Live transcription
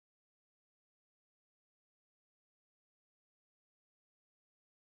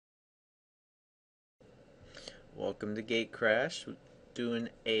Welcome to Gatecrash. Doing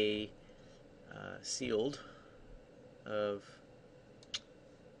a sealed of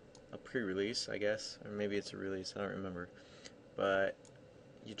a pre-release, I guess, or maybe it's a release. I don't remember. But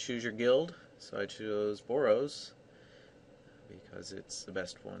you choose your guild. So I chose Boros because it's the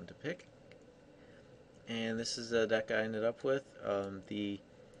best one to pick. And this is the deck I ended up with. The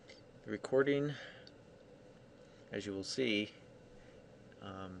recording, as you will see,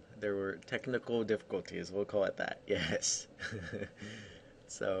 there were technical difficulties. We'll call it that. Yes.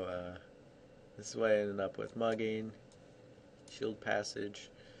 So this is what I ended up with: mugging, shield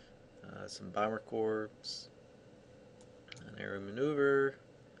passage, some bomber corps, an aero maneuver,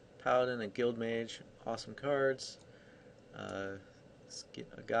 paladin, a guild mage, awesome cards, a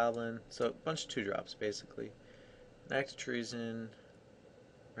goblin. So a bunch of 2-drops basically. An act of treason,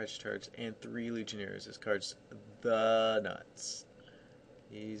 wretched tarts, and 3 legionnaires. This card's the nuts.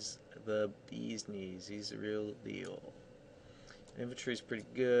 He's the bee's knees. He's the real deal. Infantry's pretty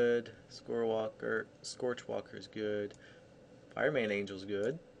good. Scorchwalker's good. Fireman Angel's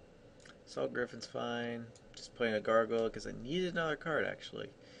good. Salt Griffin's fine. Just playing a gargoyle because I needed another card actually.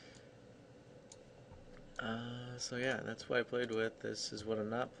 So yeah, that's what I played with. This is what I'm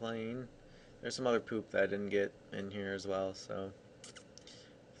not playing. There's some other poop that I didn't get in here as well, so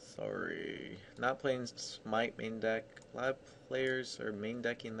sorry. Not playing Smite main deck. A lot of players are main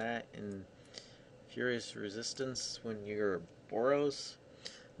decking that in Furious Resistance when you're Boros.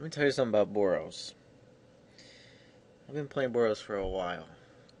 Let me tell you something about Boros. I've been playing Boros for a while.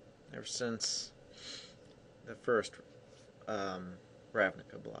 Ever since the first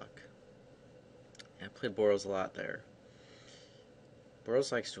Ravnica block. I played Boros a lot there.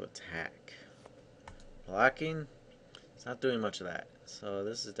 Boros likes to attack. Blocking, it's not doing much of that. So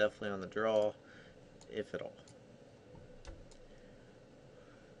this is definitely on the draw, if at all.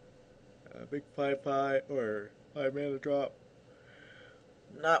 A big 5/5 or 5 mana drop.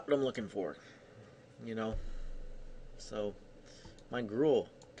 Not what I'm looking for. You know? So, my Gruul,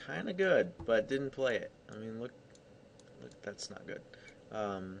 kind of good, but didn't play it. I mean, look, that's not good.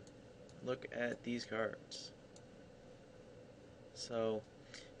 Look at these cards. So,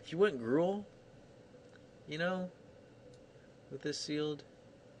 if you went Gruul, you know, with this sealed,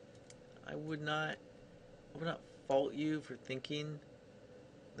 I would not fault you for thinking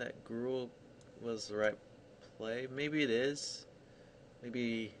that Gruul was the right play. Maybe it is.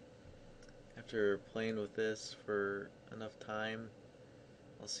 Maybe after playing with this for enough time,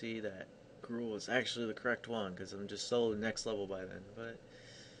 I'll see that Gruul is actually the correct one because I'm just so next level by then. But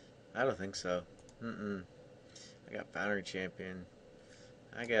I don't think so. I got Foundry Champion.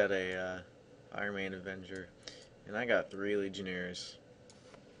 I got a Fireman Avenger. And I got 3 Legionnaires.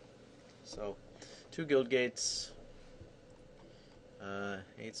 So, 2 Guild Gates.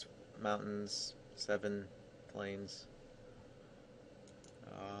 8 Mountains. 7 Plains.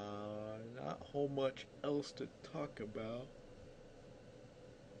 Not a whole much else to talk about.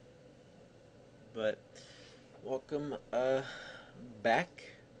 But, welcome back.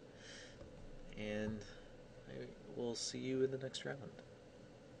 And I will see you in the next round.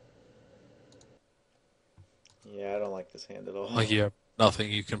 Yeah, I don't like this hand at all. Like you have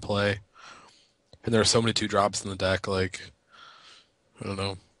nothing you can play. And there are so many 2-drops in the deck, like, I don't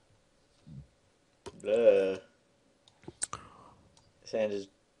know. Blah. This hand is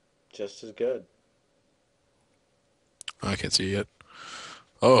just as good. I can't see it.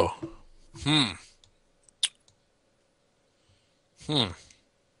 Oh. Hmm. Hmm.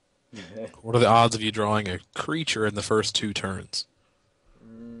 What are the odds of you drawing a creature in the first 2 turns?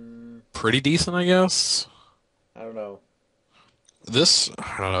 Pretty decent, I guess. I don't know.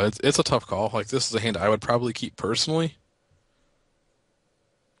 I don't know, it's a tough call. Like, this is a hand I would probably keep personally.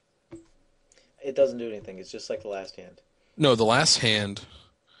 It doesn't do anything. It's just like the last hand. No, the last hand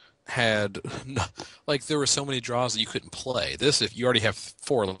had, like, there were so many draws that you couldn't play. This, if you already have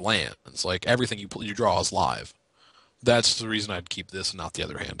 4 lands, like, everything you draw is live. That's the reason I'd keep this and not the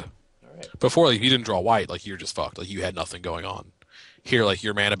other hand. All right. Before, like, you didn't draw white, like, you're just fucked. Like, you had nothing going on. Here, like,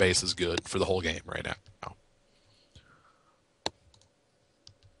 your mana base is good for the whole game right now.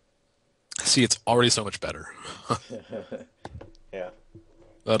 See, it's already so much better. Yeah.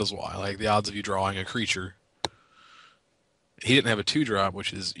 That is why. Like, the odds of you drawing a creature. He didn't have a 2-drop,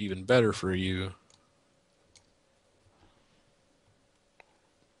 which is even better for you.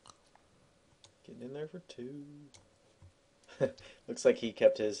 Getting in there for 2. Looks like he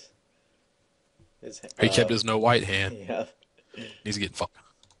kept his He kept his no white hand. yeah. He's getting fucked.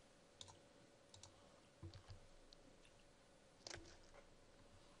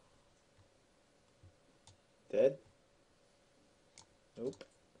 Dead? Nope.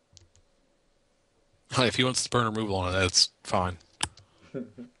 If he wants to burn removal on it, that's fine.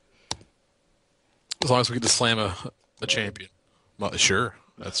 As long as we get to slam a Really? champion. Well, sure.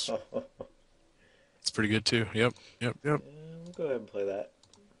 That's Yeah, pretty good too. Yep. Yep. Yep. we'll go ahead and play that.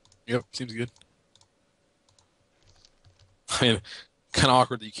 Yep. Seems good. I mean, kind of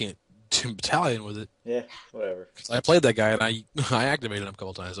awkward that you can't do battalion with it. Yeah, whatever. 'Cause I played that guy and I I activated him a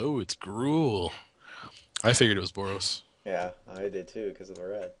couple times. Oh, it's Gruul. I figured it was Boros. Yeah, I did too because of the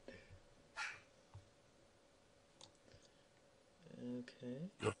red. Okay.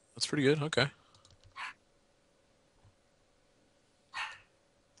 Yep. That's pretty good. Okay.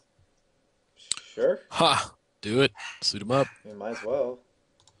 Sure. Ha! Do it. Suit him up. We might as well.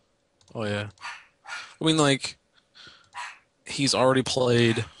 Oh yeah. I mean, like he's already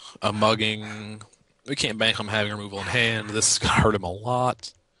played a mugging. We can't bank on having removal in hand. This is gonna hurt him a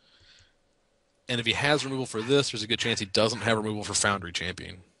lot. And if he has removal for this, there's a good chance he doesn't have removal for Foundry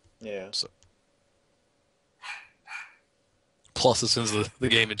Champion. Yeah. So, plus, it sends the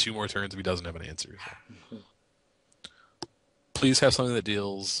game in 2 more turns if he doesn't have an answer. So. Please have something that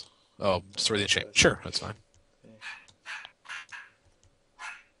deals. Oh, destroy the enchantment. Sure, that's fine.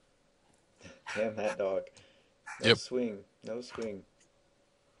 Damn that dog. No Yep. swing. No swing.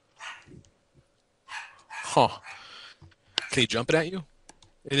 Huh. Can he jump it at you?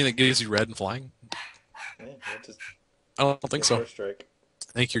 Anything that gives you red and flying? Yeah, we'll just I don't think get so. first strike.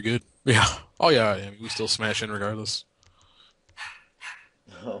 I think you're good. Yeah. Oh yeah. I mean, we still smash in regardless.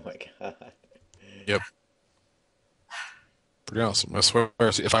 Oh my god. Yep. Pretty awesome. I swear,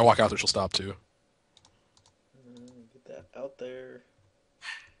 if I walk out there, she'll stop too. Get that out there.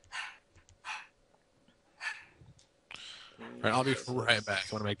 All right, I'll be right back.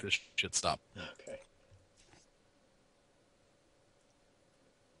 I want to make this shit stop. Okay.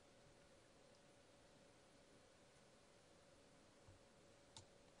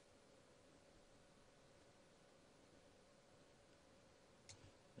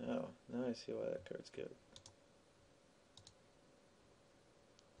 Oh, now I see why that card's good.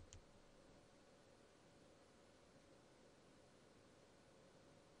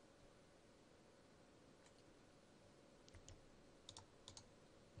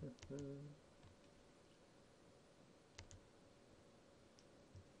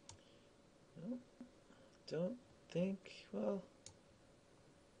 No, don't think. Well,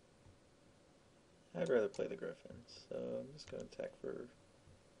 I'd rather play the Griffin, so I'm just going to attack for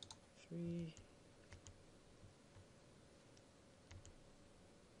 3.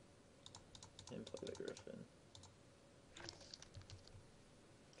 And play the Griffin.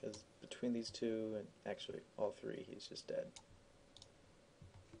 Because between these two, and actually all 3, he's just dead.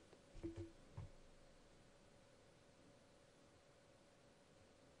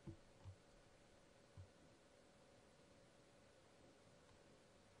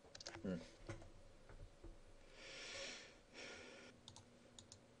 Alright.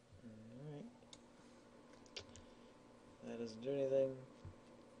 That doesn't do anything.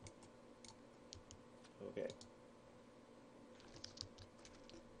 Okay.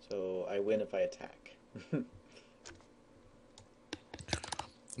 So I win if I attack.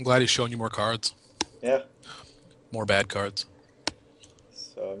 I'm glad he's showing you more cards, Yeah. more bad cards.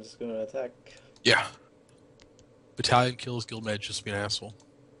 So I'm just going to attack. Yeah. Battalion kills Guildmage just to be an asshole.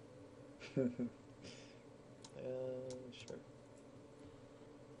 Sure.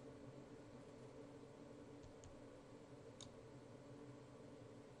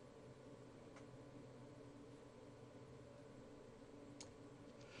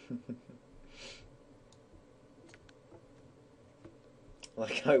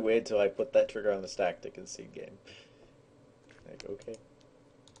 Like, I wait till I put that trigger on the stack to concede game. Like, okay.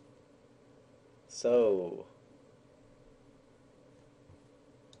 So,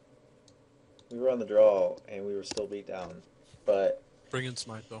 we were on the draw, and we were still beat down. But, Bring in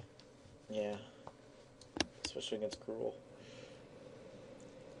Smite, though. yeah. Especially against Cruel.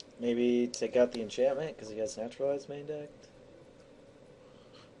 Maybe take out the enchantment, because he has Naturalized main decked.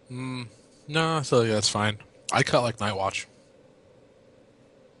 No, I feel like that's fine. I cut like Night Watch.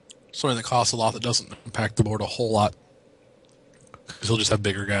 Something that costs a lot that doesn't impact the board a whole lot. Because he'll just have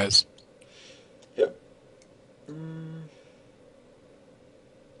bigger guys. Yep. I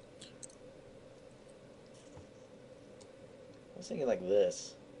was thinking like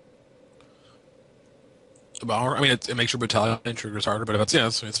this. I mean, it makes your battalion triggers harder, but if it's, yeah,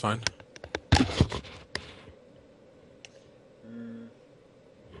 it's fine. You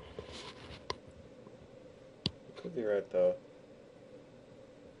could be right, though.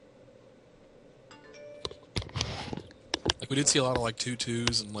 Like, we did see a lot of, like,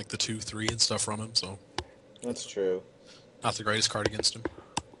 2/2s and, like, the 2/3 and stuff from him, so That's true. not the greatest card against him.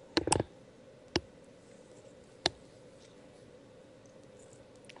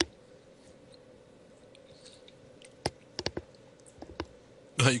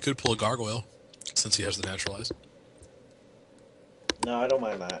 You could pull a gargoyle since he has the naturalize. No, I don't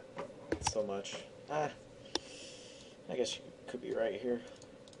mind that so much. Ah, I guess you could be right here.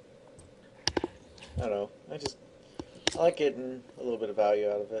 I don't know. I like getting a little bit of value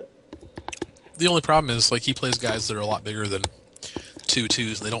out of it. The only problem is like he plays guys that are a lot bigger than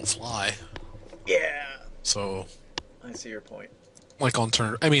 2/2s and they don't fly. Yeah, So I see your point. like on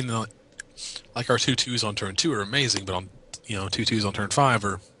turn, I mean like our 2/2s on turn 2 are amazing, but on 2/2s on turn 5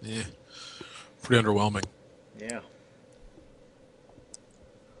 are pretty underwhelming. Yeah.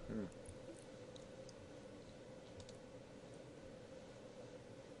 Hmm.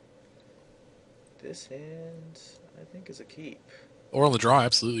 This hand, I think, is a keep. Or on the draw,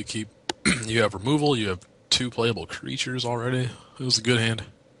 absolutely keep. You have removal. You have 2 playable creatures already. It was a good hand.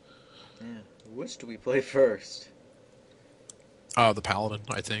 Yeah. Which do we play first? The paladin,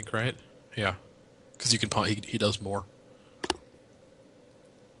 I think, right? Yeah, because you can punt. He does more.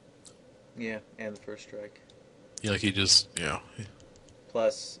 Yeah, and the first strike. Yeah, like he just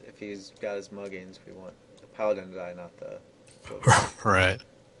Plus, if he's got his muggings, we want the paladin to die, not the goat. right.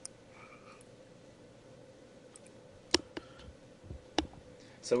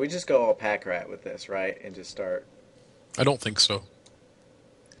 So we just go all pack rat with this, right? And just start. I don't think so.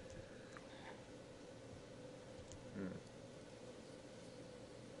 Hmm.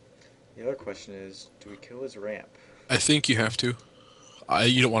 The other question is, do we kill his ramp? I think you have to.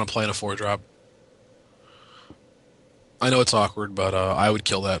 You don't want to play in a 4-drop. I know it's awkward, but I would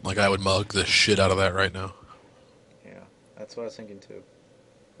kill that. Like I would mug the shit out of that right now. Yeah, that's what I was thinking too.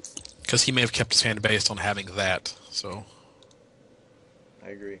 Because he may have kept his hand based on having that. So I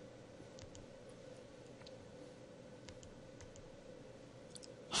agree.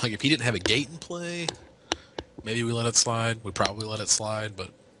 like if he didn't have a gate in play, maybe we let it slide. We'd probably let it slide, but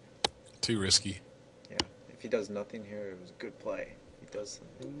too risky. Yeah, if he does nothing here, it was a good play. He does.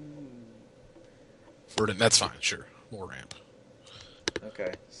 Verdant, that's fine. Sure, more ramp.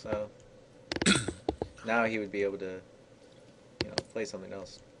 Okay, so now he would be able to, play something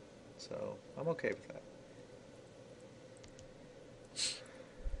else. So I'm okay with that.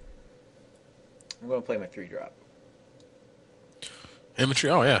 I'm going to play my 3-drop. Infantry.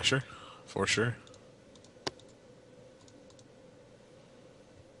 Oh yeah, sure, for sure.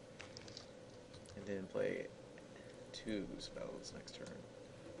 And then play 2 spells next turn.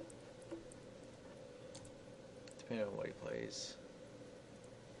 Depending on what he plays.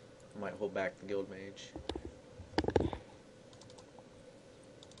 I might hold back the Guild Mage.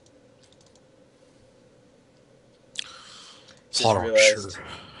 Just realized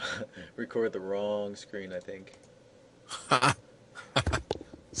record the wrong screen, I think.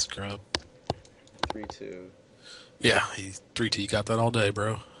 Scrub. 3-2. Yeah, he's 3T. Got that all day,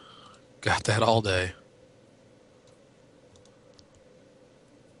 bro. Got that all day.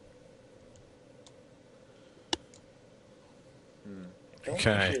 Don't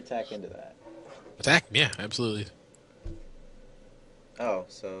Okay. push your attack into that. Attack? Yeah, absolutely. Oh,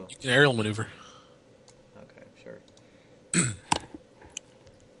 so... You can aerial maneuver. Okay, sure.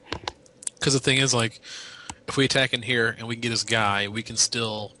 Because the thing is, like, if we attack in here and we can get his guy, we can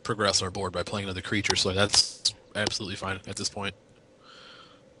still progress our board by playing another creature, so that's absolutely fine at this point.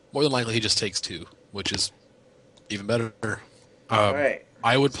 More than likely, he just takes 2, which is even better. Alright.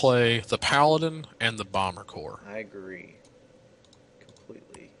 I would play the Paladin and the Bomber Core. I agree.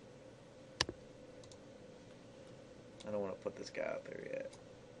 Completely. I don't want to put this guy out there yet.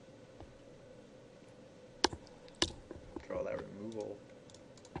 Draw that removal.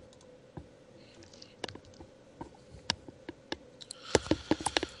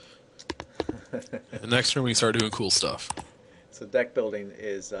 The next turn, we can start doing cool stuff. So deck building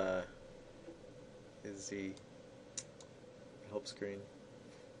is the help screen.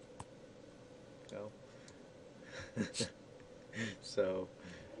 No. So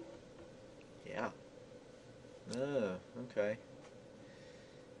yeah. Okay.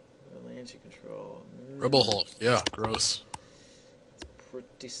 What lands you control? Rebel Hulk. Yeah, gross.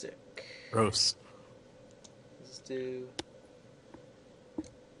 Pretty sick. Gross. Let's do.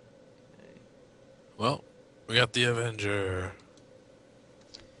 Well, we got the Avenger.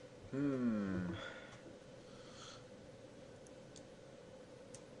 Hmm.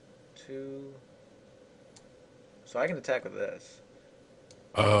 2. So I can attack with this.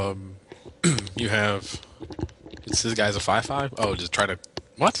 You have. This guy's a 5/5. Oh, just try to.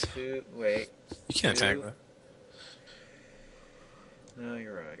 What? 2. Wait. You can't attack 2. that. No,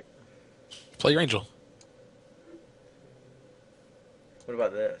 you're right. Play your angel. What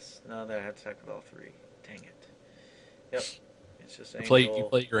about this? No, then I have to attack with all 3. Dang it. Yep. It's just You angel.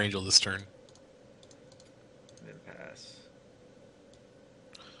 play your angel this turn. And then pass.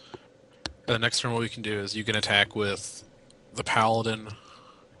 And the next turn, what we can do is you can attack with the paladin,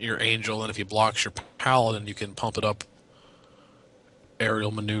 your angel, and if he blocks your paladin, you can pump it up,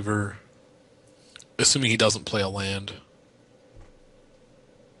 aerial maneuver, assuming he doesn't play a land.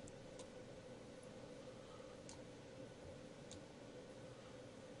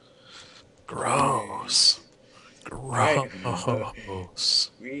 Gross. Right.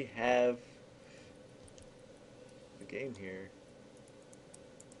 Gross. We have a game here.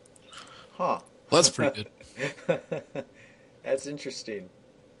 Huh. Well, that's pretty good. That's interesting.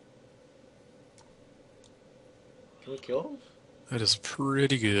 Can we kill him? That is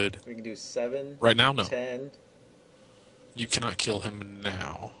pretty good. We can do 7, Right now, no. 10, You cannot kill him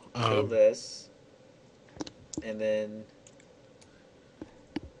now. kill this, and then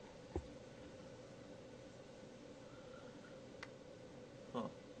huh.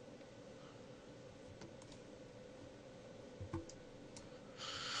 How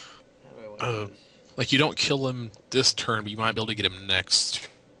do I want to do this? Like, you don't kill him this turn, but you might be able to get him next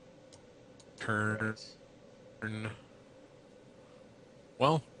turn. Right.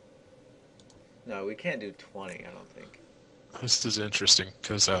 Well, No, we can't do 20, I don't think. this is interesting,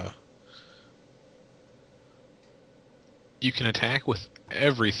 because you can attack with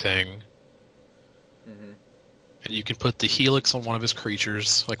everything, Mm-hmm. and you can put the helix on one of his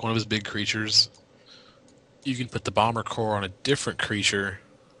creatures, like one of his big creatures. You can put the bomber core on a different creature.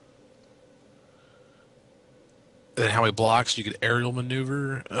 And then how he blocks, you get aerial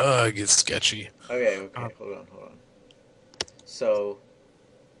maneuver. It gets sketchy. Okay, hold on. So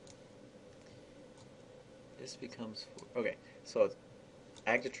this becomes okay. So it's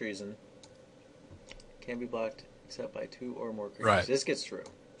act of treason can be blocked except by 2 or more creatures. Right. This gets through.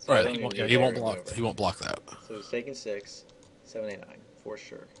 So I Right, don't he even won't, need he won't aerial block. maneuver. He won't block that. So he's taking 6, 7, 8, 9 for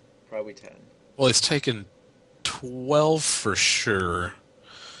sure. Probably 10. Well, he's taken 12 for sure,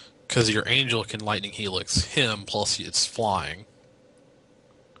 because your angel can lightning helix him, plus it's flying.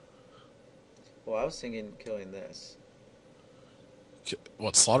 Well, I was thinking killing this.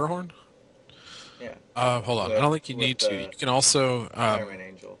 What, Slaughterhorn? Yeah. Hold on. I don't think you need to. You can also Fireman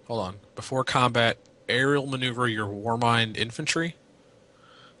Angel. hold on. Before combat, aerial maneuver your Warmind infantry.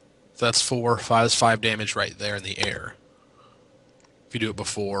 That's 5 damage right there in the air. If you do it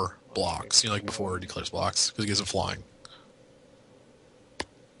before blocks, like before it declares blocks, because it gives it flying.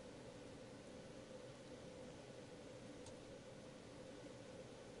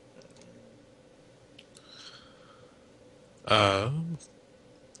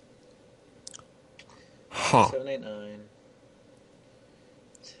 Huh. 7, 8, 9,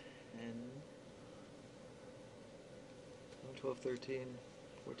 10, 12, 13,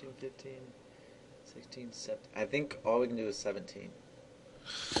 14, 15, 16, 17. I think all we can do is 17.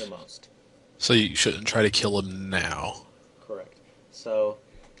 The most. So you shouldn't try to kill him now. Correct. So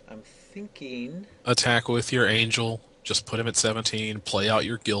I'm thinking. Attack with your angel. Just put him at 17. Play out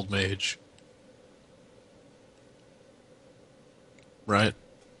your guild mage. Right?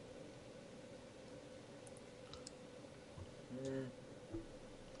 Can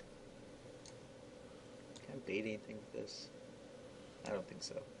I bait anything with this? I don't think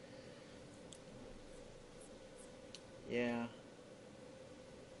so. Yeah.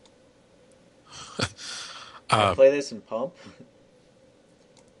 Can I play this in pump?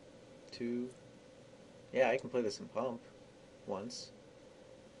 2. Yeah, I can play this in pump. Once.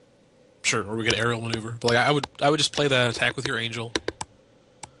 Sure, or we get aerial maneuver. But like I would just play that attack with your angel.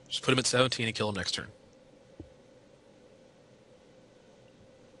 Just put him at 17 and kill him next turn.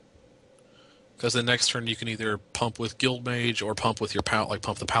 Because the next turn you can either pump with guild mage or pump with your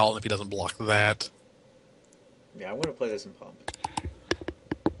pump the paladin if he doesn't block that. Yeah, I'm gonna play this in pump.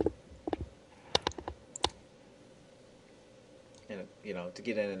 And to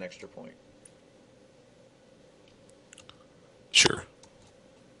get in an extra point. Sure.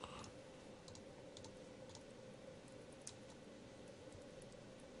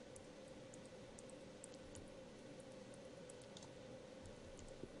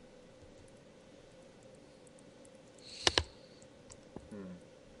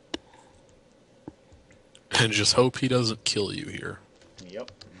 And just hope he doesn't kill you here.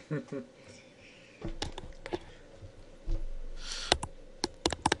 Yep.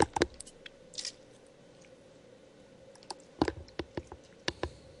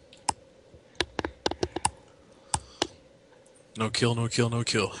 No kill, no kill, no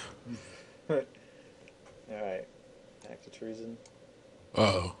kill. Alright. Act of treason.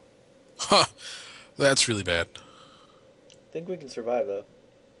 Uh-oh. Huh. That's really bad. I think we can survive though.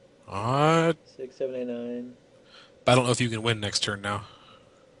 6, 7, 8, 9. I don't know if you can win next turn now.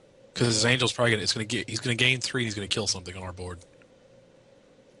 Because his angel's probably he's gonna gain 3 and he's gonna kill something on our board.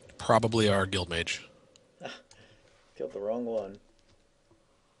 Probably our guild mage. Killed the wrong one.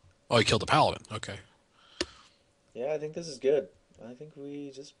 Oh, he killed the paladin. Okay. Yeah, I think this is good. I think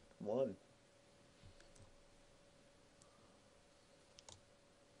we just won.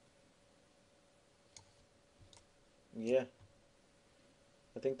 Yeah,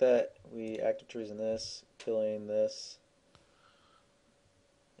 I think that we active treason this, killing this,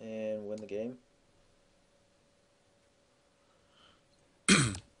 and win the game.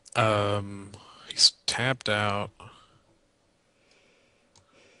 He's tapped out.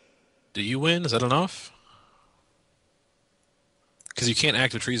 Do you win? Is that enough? Because you can't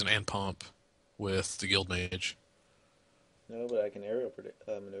active treason and pump with the guild mage No, but I can aerial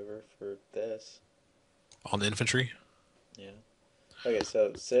maneuver for this. on the infantry. Yeah. Okay,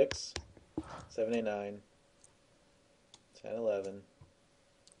 so 6, 7, 8, 9, 10, 11,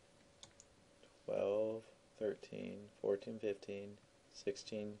 12, 13, 14, 15,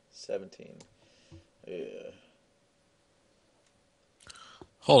 16, 17. Yeah.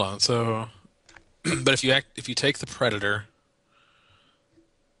 Hold on. So, but if you take the predator,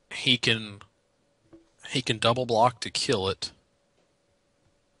 he can double block to kill it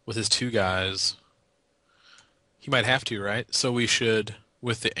with his two guys. He might have to, right? So we should,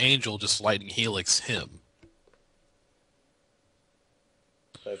 with the angel, just lightning helix him.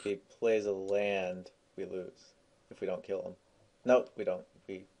 But if he plays a land, we lose. If we don't kill him. Nope, we don't.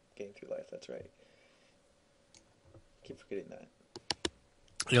 We gain 3 life. That's right. Keep forgetting that.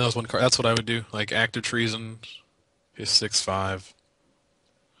 Yeah, that's one card. That's what I would do. Like active treason, his 6/5.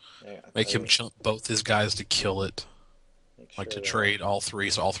 Yeah, Make him jump both his guys to kill it. make Like sure to that, trade all three,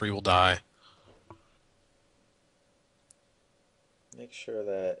 so all three will die. make sure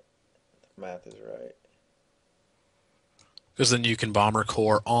that the math is right. Because then you can bomber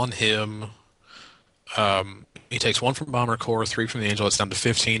core on him. He takes 1 from bomber core, 3 from the angel. It's down to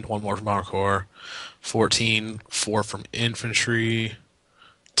 15. 1 more from bomber core, 14. 4 from infantry,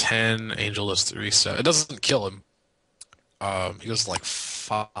 10. Angel does 3. So it doesn't kill him. He goes to like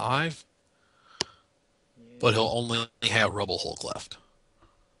 5, but Yeah. he'll only have rubble hulk left,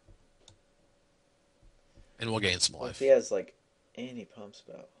 and we'll gain some What if life. he has like any pump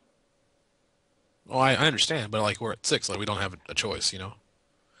spell? Well, I understand, but like we're at 6, like we don't have a choice, you know.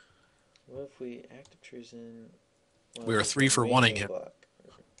 What if we active treason one We of are his 3 for wanting remaining him. block?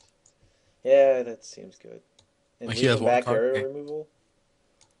 Yeah, that seems good. And Like he has leaving one back card. area removal?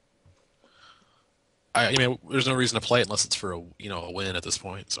 I mean, there's no reason to play it unless it's for a win at this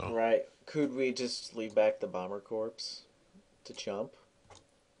point. So Right. Could we just leave back the bomber corpse to chump?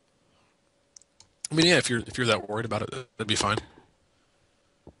 I mean, yeah, if you're that worried about it, that'd be fine.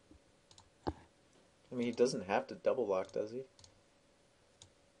 I mean, he doesn't have to double block, does he?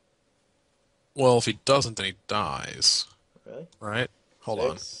 Well, if he doesn't, then he dies, Really? right? Hold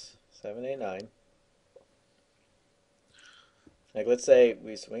on. 6, 7, 8, 9. Like, let's say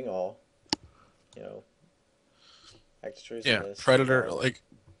we swing all, you know, active treason Yeah, this, Predator, all. like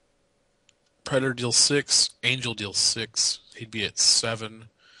Predator deals 6, Angel deals 6. He'd be at 7.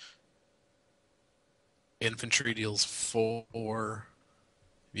 Infantry deals 4.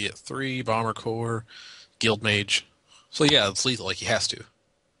 Be at 3. Bomber core, Guild Mage. So yeah, it's lethal. Like he has to,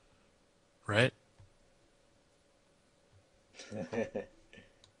 right?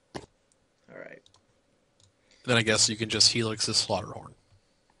 All right. Then I guess you can just helix this Slaughterhorn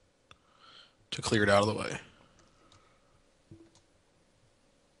to clear it out of the way.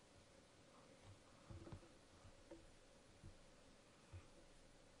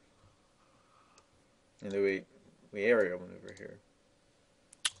 And then we aerial maneuver here.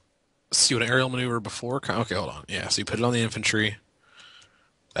 See what an aerial maneuver before? Okay, hold on. Yeah, so you put it on the infantry.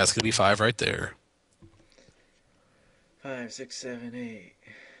 That's gonna be 5 right there. 5, 6, 7, 8.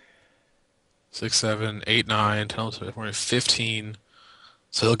 6, 7, 8, 9, 10, 11, 12, 15.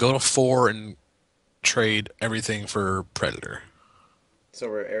 So he'll go to 4 and trade everything for Predator. So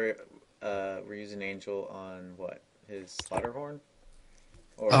we're using Angel on what? His Slaughterhorn?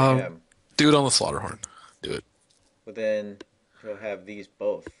 Or Um, him? do it on the Slaughterhorn. Do it. But then he'll have these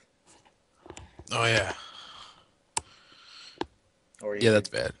both. Oh yeah. Or he Yeah, could, that's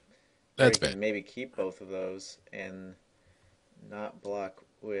bad. or he That's can bad. maybe keep both of those and not block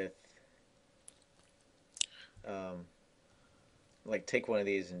with um like take one of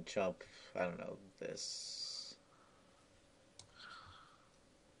these and jump, I don't know, this.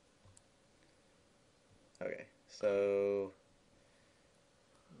 Okay. So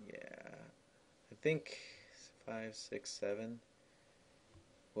yeah. I think 5, 6, 7.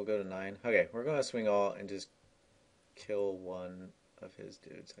 We'll go to 9. Okay, we're gonna swing all and just kill one of his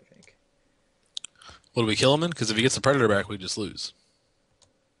dudes, I think. What do we kill him in? Because if he gets the Predator back, we just lose.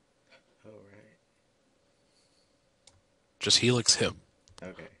 Just helix him.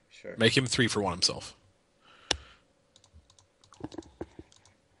 Okay, sure. Make him 3-for-1 himself.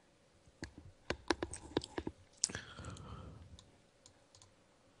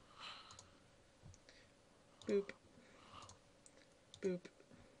 Boop. Boop.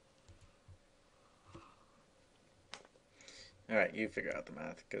 Alright, you figure out the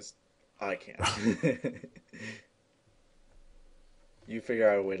math, because I can't. You figure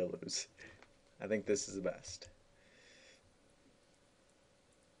out a way to lose. I think this is the best.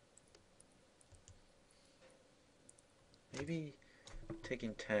 Maybe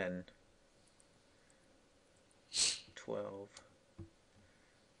taking 10, 12,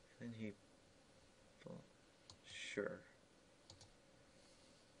 then he... Sure.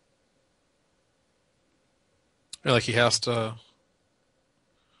 Yeah, like he has to.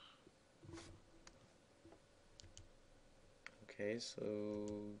 Okay, so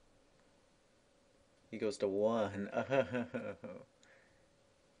he goes to 1.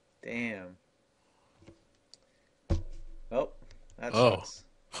 Damn. Oh, that Oh.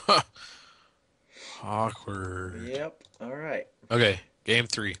 sucks. Awkward. Yep. All right. Okay, game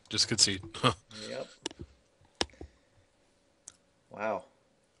 3. Just concede. Yep. Wow.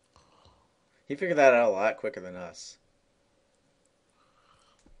 He figured that out a lot quicker than us.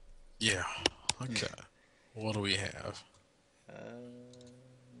 Yeah. Okay. What do we have?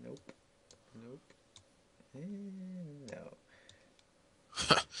 Nope. Nope.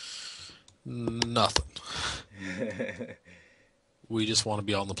 No. Nothing. We just want to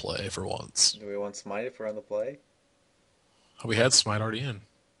be on the play for once. Do we want Smite if we're on the play? Oh, we had Smite already in.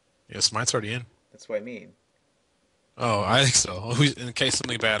 Yeah, Smite's already in. That's what I mean. Oh, I think so. In case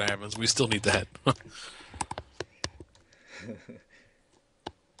something bad happens, we still need that.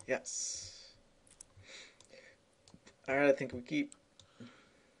 Yes. All right, I think we keep.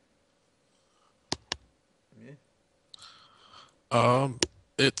 Yeah.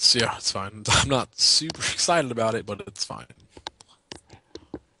 It's fine. I'm not super excited about it, but it's fine.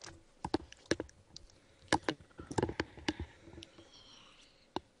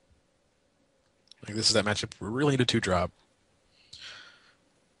 Like this is that matchup we really need a 2-drop.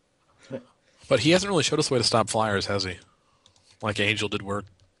 But he hasn't really showed us a way to stop flyers, has he? Like Angel did work.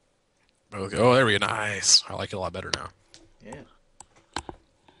 Okay. Oh, there we go. Nice. I like it a lot better now. Yeah.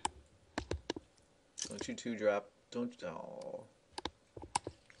 Don't you 2-drop. Don't. Oh.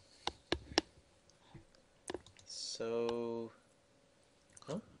 So.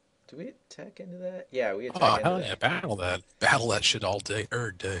 Huh? Do we attack into that? Yeah, we attack Oh, into hell that. yeah. Battle that. Battle that shit all day.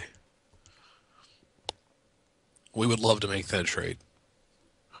 Day. We would love to make that trade.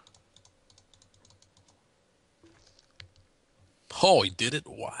 Oh, he did it?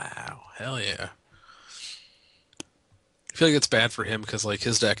 Wow. Hell yeah. I feel like it's bad for him because like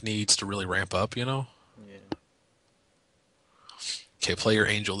his deck needs to really ramp up, you know? Yeah. Okay, play your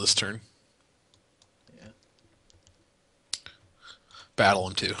Angel this turn. Yeah. Battle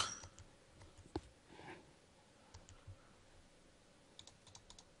him too.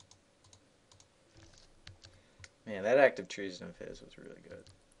 Man, that active treason of his was really good.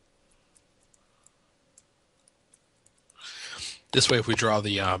 This way, if we draw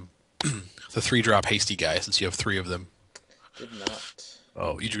the the 3-drop hasty guy, since you have 3 of them. Did not.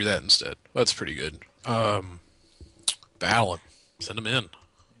 Oh, you drew that instead. That's pretty good. Battle him. Send him in.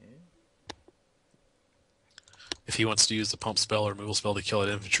 Yeah. If he wants to use the pump spell or removal spell to kill an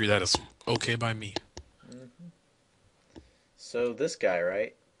infantry, that is okay by me. Mm-hmm. So this guy,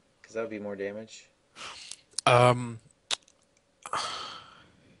 right? Because that would be more damage.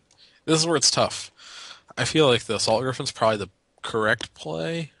 This is where it's tough. I feel like the Assault Griffin's probably the correct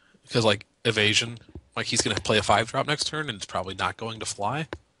play because, like, evasion, like he's going to play a 5-drop next turn and it's probably not going to fly.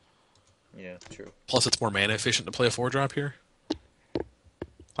 Yeah, true. Plus, it's more mana efficient to play a 4-drop here.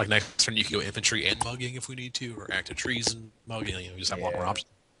 Like next turn, you can go infantry and mugging if we need to, or active treason mugging. You know, we just have a lot more Yeah. options.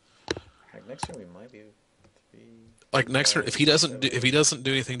 Like next turn we might be 3. Like next turn, 5, if he doesn't 7. if he doesn't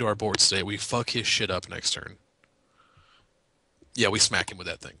do anything to our board state, we fuck his shit up next turn. Yeah, we smack him with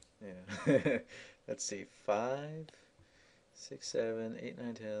that thing. Yeah. Let's see. 5, 6, 7, 8,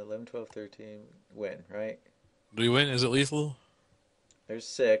 9, 10, 11, 12, 13. Win, right? Do we win? Is it lethal? There's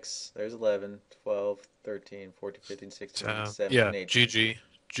 6. There's 11, 12, 13, 14, 15, 16, 17, Yeah, 18. GG.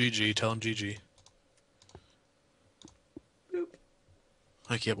 GG. Tell him GG. Boop.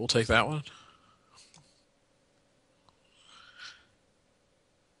 Like, yeah, we'll take that one.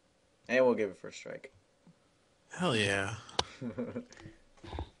 And we'll give it first strike. Hell yeah.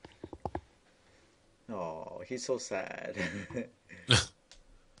 Oh, he's so sad.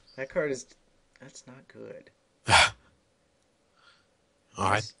 That card is... That's not good.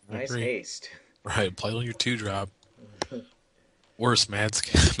 Alright, Nice agree. haste. Right, play on your 2-drop. Worst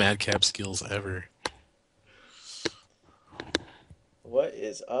madcap skills ever. What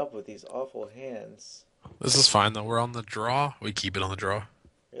is up with these awful hands? This is fine though. We're on the draw. We keep it on the draw.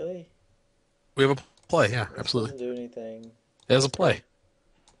 Really? We have a play. Yeah, This absolutely. doesn't do anything. It has a Okay. play.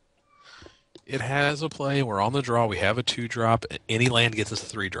 It has a play. We're on the draw. We have a 2-drop. Any land gets us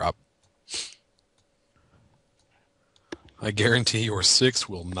a 3-drop. I guarantee your 6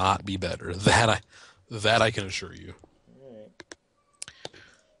 will not be better. That I can assure you. Alright.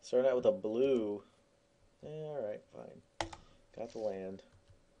 Starting out with a blue. Alright, fine. Got the land.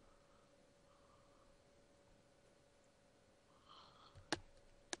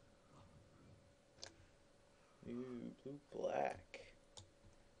 Ooh, blue black.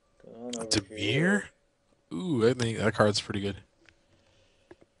 Going on over Demir? here. Ooh, I think that card's pretty good.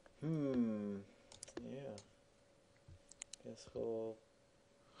 Yeah. Guess I'll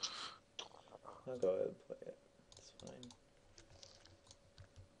go ahead and play it. It's fine.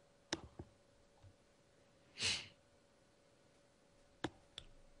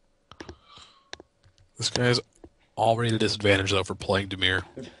 This guy's already at a disadvantage though for playing Demir.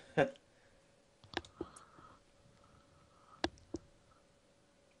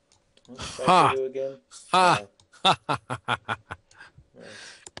 What's that Ha! do again? Ha! Oh, nice.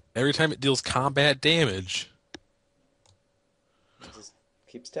 Every time it deals combat damage, It just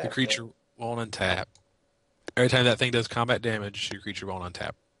keeps the tapping it. creature won't untap. Every time that thing does combat damage, your creature won't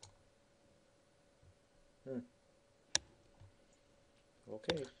untap. Hmm.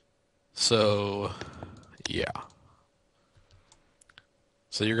 Okay. So, yeah.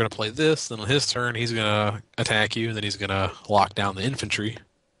 So you're going to play this, then on his turn, he's going to attack you, and then he's going to lock down the infantry.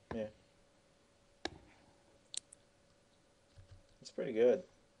 Yeah. It's pretty good.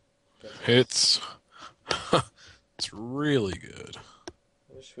 It's it's really good.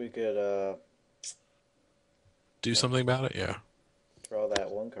 Wish we could Do something about it, yeah. draw that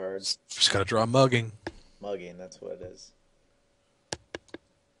one card. Just got to draw mugging. Mugging, that's what it is.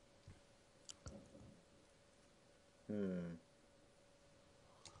 Hmm.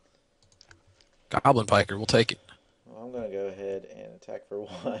 Goblin Piker, we'll take it. Well, I'm gonna go ahead and attack for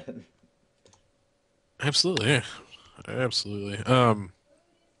one. Absolutely, yeah. Absolutely.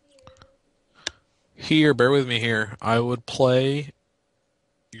 Here, bear with me here. I would play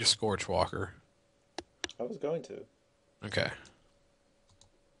your Scorchwalker. I was going to. Okay.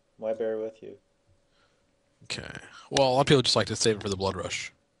 Why bear with you? Okay. Well, a lot of people just like to save it for the Blood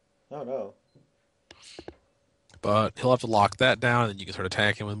Rush. Oh no. But he'll have to lock that down, and then you can start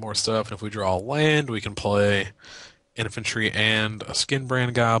attacking with more stuff. And if we draw a land, we can play infantry and a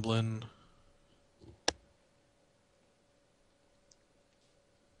Skinbrand Goblin.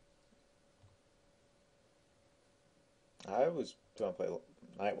 I was gonna play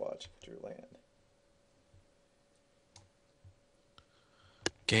Night Watch if I drew land.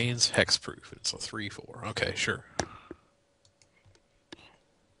 Gains hexproof. It's a 3/4. Okay, sure.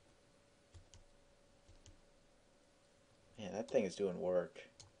 Man, that thing is doing work.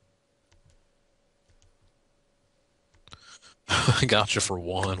 Gotcha for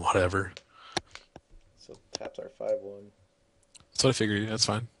 1, whatever. So taps our 5/1. That's what I figured. That's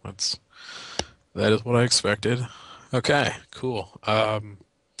fine. That is what I expected. Okay, cool. Yeah,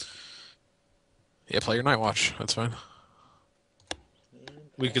 play your Night Watch. That's fine.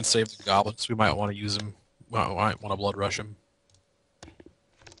 We can save the goblins. We might want to use him. Might want to blood rush him.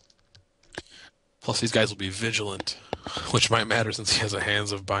 Plus, these guys will be vigilant, which might matter since he has a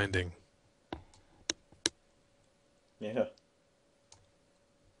Hands of Binding. Yeah.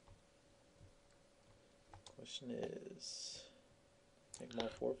 Question is, make them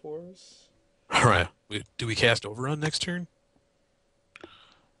all 4/4s? All right. Do we cast Overrun next turn?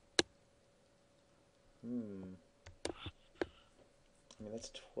 I mean,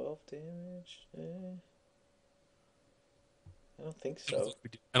 that's 12 damage. I don't think so.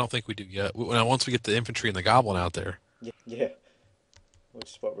 I don't think we do yet. Once we get the infantry and the goblin out there. Yeah. Which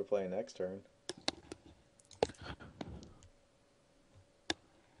is what we're playing next turn.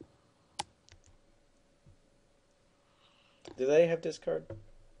 Do they have discard?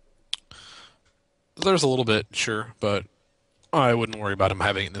 There's a little bit, sure, but I wouldn't worry about him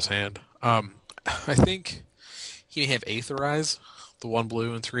having it in his hand. I think he may have Aetherize, the 1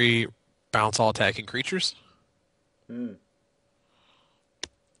 blue and 3 bounce all attacking creatures.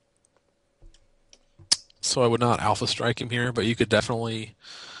 So I would not Alpha Strike him here, but you could definitely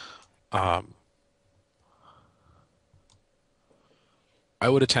I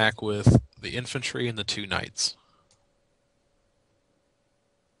would attack with the infantry and the 2 knights.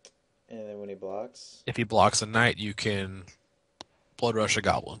 And then when he blocks, If he blocks a knight, you can Blood Rush a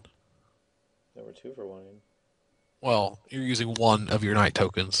goblin. there were 2 for 1. Well, you're using one of your night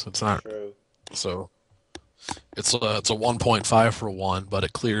tokens. It's not True. so. It's a 1.5 for one, but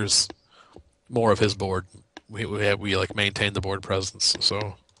it clears more of his board. We like maintain the board presence.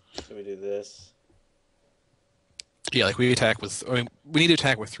 So So we do this. yeah, like we attack with. I mean, we need to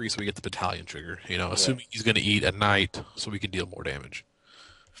attack with three so we get the battalion trigger. Yeah. Assuming he's going to eat at night, so we can deal more damage.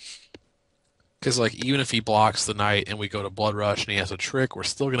 Because like even if he blocks the night and we go to blood rush and he has a trick, we're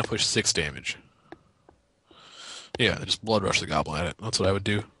still going to push 6 damage. Yeah, just blood rush the goblin at it. That's what I would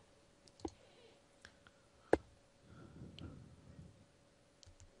do.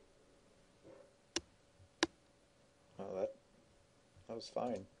 Oh, that was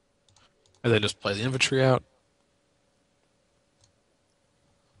fine. And then just play the infantry out.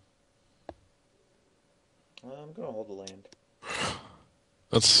 I'm gonna hold the land.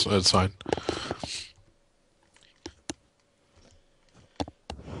 That's fine.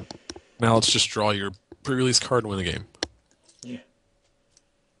 Now let's just draw your pre-release card and win the game. Yeah.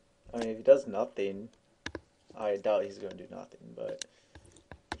 I mean, if he does nothing, I doubt he's gonna do nothing. But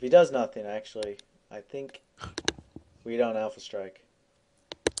if he does nothing, actually, I think we don't Alpha Strike.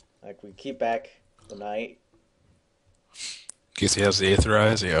 Like we keep back the knight. In case he has the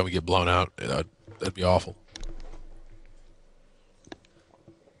Aetherize, yeah, we get blown out. That'd be awful.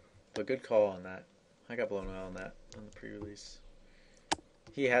 But good call on that. I got blown out on that on the pre-release.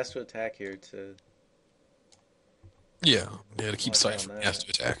 He has to attack here to. Yeah, to keep Watch Cypher, on he has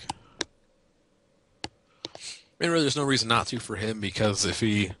that. to attack. I mean, really, there's no reason not to for him because if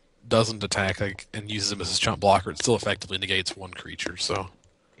he doesn't attack and uses him as his chump blocker, it still effectively negates one creature. So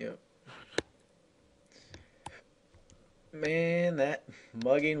Yep. Man, that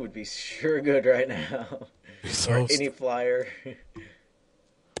mugging would be sure good right now. Or so any flyer.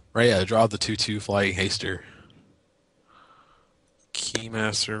 right, yeah, draw the 2/2 flying haster.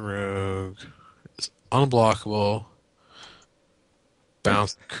 Keymaster Rogue is unblockable.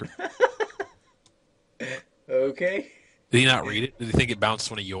 Bounce. Okay. Did he not read it? Did he think it bounced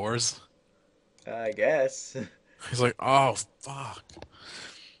one of yours? I guess. He's like, oh fuck.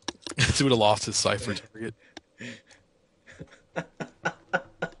 He would have lost his cipher target.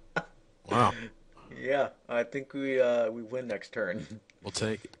 Wow. Yeah, I think we win next turn. We'll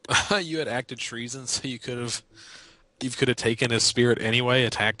take it. You had acted treason, so you could have taken his spirit anyway,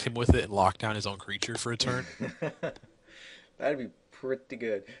 attacked him with it, and locked down his own creature for a turn. That'd be pretty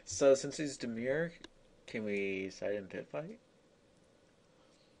good. So since he's Demir, can we side in pit fight?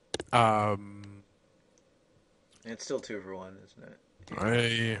 Um, It's still 2 for 1, isn't it?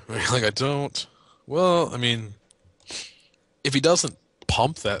 I don't. Well, I mean, if he doesn't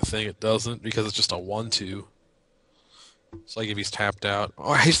pump that thing, it doesn't because it's just a 1/2. It's like if he's tapped out.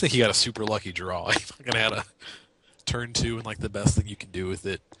 Oh, I just think he got a super lucky draw. He fucking had a turn 2 and like the best thing you can do with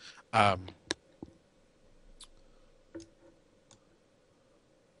it. Um,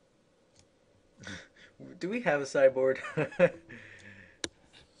 Do we have a sideboard?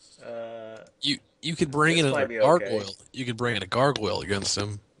 uh, you could bring this in might another be okay. gargoyle. You could bring in a gargoyle against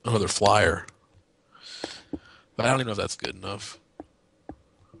him, another flyer. But I don't even know if that's good enough.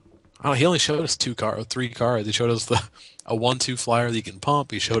 I don't know, he only showed us 3 cards. He showed us a 1/2 flyer that he can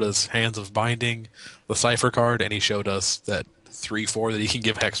pump. He showed us Hands of Binding, the Cipher card, and he showed us that 3/4 that he can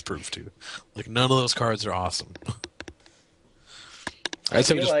give hexproof to. Like none of those cards are awesome. I I'd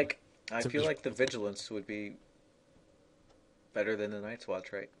say we feel just. like I I'd say we feel just like the vigilance would be better than the Night's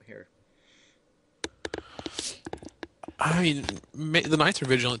Watch right here. I mean, the Knights are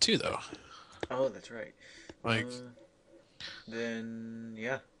vigilant too, though. Oh, that's right. Like Uh, then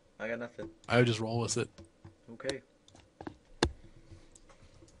yeah, I got nothing. I would just roll with it. Okay.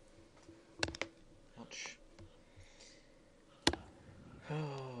 Ouch.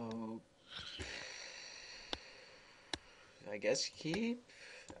 Oh, I guess keep.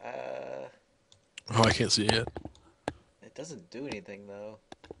 Uh, Oh, I can't see it yet. it doesn't do anything though.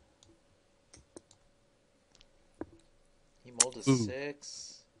 He molded a Ooh.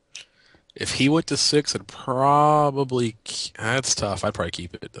 6. If he went to 6, I'd probably. That's tough. I'd probably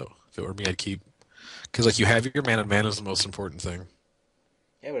keep it though. If it were me, I'd keep. Because like you have your mana. Mana is the most important thing.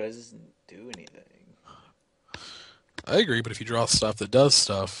 Yeah, but it doesn't do anything. I agree, but if you draw stuff that does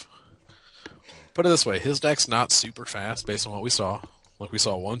stuff, put it this way: his deck's not super fast based on what we saw. Like we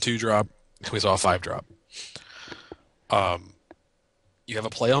saw a 1/2 drop, and we saw a 5 drop. Um, you have a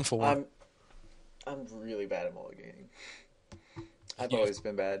play on 4. I'm really bad at mulliganing. I've You have, always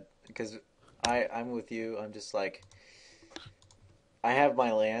been bad because I'm with you. I'm just like I have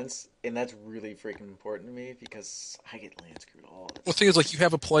my lands, and that's really freaking important to me because I get land screwed all the well, the thing is, time. like you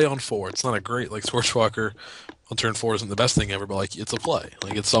have a play on 4. It's not a great like Torchwalker on turn 4 isn't the best thing ever, but like it's a play,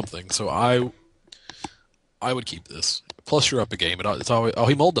 like it's something. So I would keep this. Plus, you're up a game. It's always. Oh,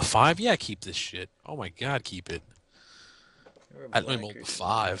 he mulled to 5. Yeah, keep this shit. Oh my god, keep it. Or a I didn't know he black mulled or to something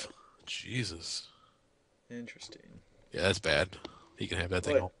like 5. that. Jesus. Interesting. Yeah, that's bad. He can have that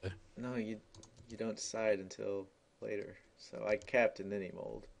thing But all day. no, you don't decide until later. So I capped and then he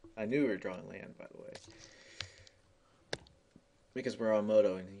mold. I knew we were drawing land, by the way, because we're on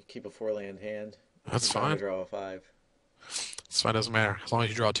moto and you keep a 4 land hand. That's You're bound to fine. draw a 5. That's fine. Doesn't matter. As long as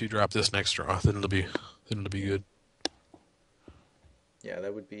you draw a 2-drop this next draw, then it'll be Yeah, good. yeah,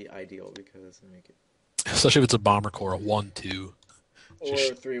 that would be ideal because then we could Especially if it's a bomber core, a 1-2. or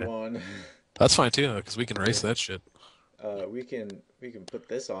Just 3-1. that's fine too, because we can Yeah, race that shit. we can put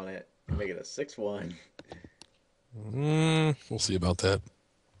this on it and make it a 6-1. We'll see about that.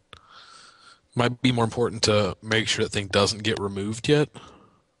 Might be more important to make sure that thing doesn't get removed yet.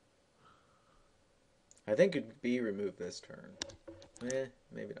 I think it'd be removed this turn.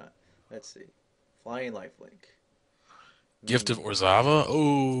 Maybe not. Let's see. Flying lifelink. Gift of Hmm. Orzava?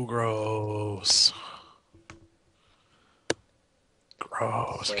 Oh, gross.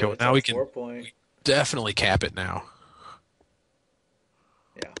 Gross. Okay, So well, it's now a we can 4 point. definitely cap it now.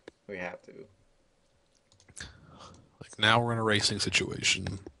 Yeah, we have to. Like, now we're in a racing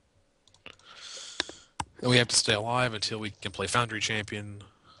situation. And we have to stay alive until we can play Foundry Champion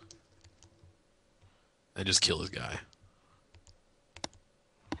and just kill this guy.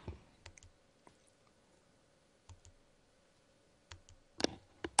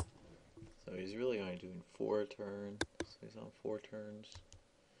 So he's really only doing 4 turns. So he's on 4 turns.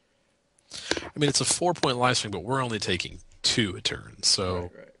 I mean, it's a 4-point life swing, but we're only taking 2 a turn, Right,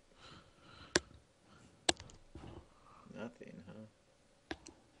 so right. Nothing, huh?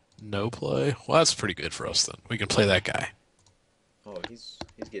 no play. Well, that's pretty good for us then. We can play that guy. Oh, he's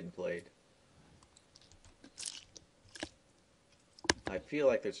getting played. I feel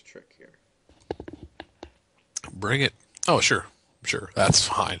like there's a trick here. Bring it. Oh, sure. Sure. That's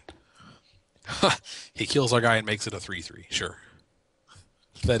fine. He kills our guy and makes it a 3-3. Sure.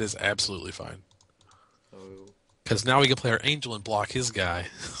 That is absolutely fine. So Because now we can play our angel and block his guy.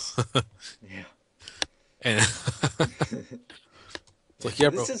 yeah. And it's like, yeah,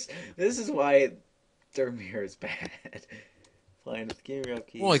 bro. This is why Dermir is bad. Flying with game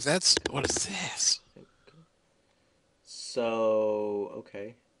upkeep. Well, like, what is this? So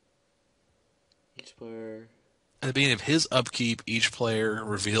okay. Each player. At the beginning of his upkeep, each player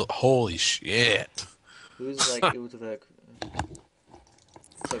reveal. Holy shit. Who's like it was the.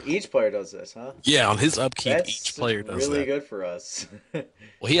 So each player does this, huh? Yeah, on his upkeep, each That's player does really that. good for us. Well,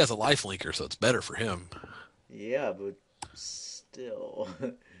 he has a life linker, so it's better for him. Yeah, but still.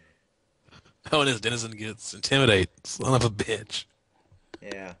 Oh, and his denizen gets intimidate. Son of a bitch.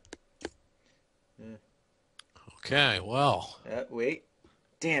 Yeah. Yeah. Okay, well. Wait.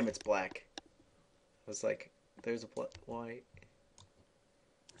 Damn, it's black. I was like, there's a white.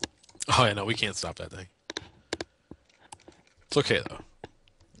 Oh, yeah, no, we can't stop that thing. It's okay, though.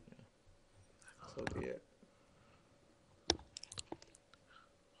 So be it.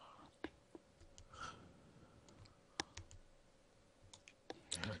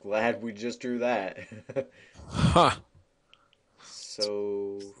 I'm glad we just drew that. Huh.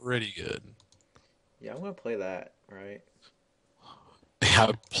 So, Pretty good. yeah, I'm gonna play that, right?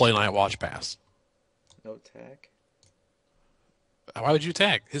 Yeah, play Night Watch Pass. No attack. Why would you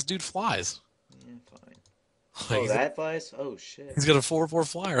attack? His dude flies. Yeah, fine. Like, Oh, that flies? Oh, shit. he's got a 4/4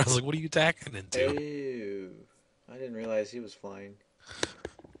 flyer. I was like, what are you attacking into? Ew. I didn't realize he was flying.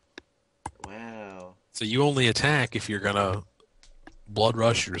 Wow. So you only attack if you're gonna Blood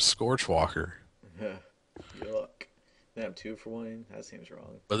Rush your Scorchwalker. Yuck. Then I'm 2 for 1. That seems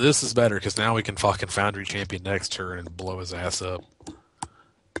wrong. But this is better because now we can fucking Foundry Champion next turn and blow his ass up.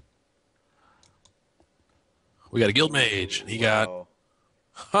 We got a Guild Mage. He got... Wow.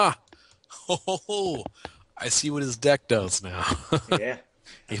 Ha! Oh, I see what his deck does now. Yeah.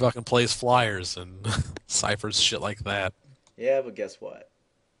 He fucking plays flyers and ciphers shit like that. Yeah, but guess what?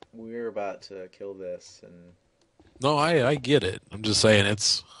 We're about to kill this, and No, I get it. I'm just saying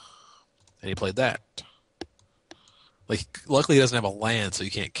it's... And he played that. Like, luckily he doesn't have a land, so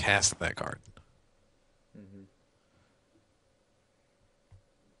you can't cast that card. mhm.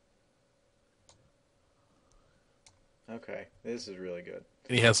 Okay, this is really good.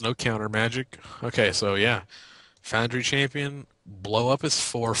 And he has no counter magic. Okay, so yeah. Foundry Champion, blow up his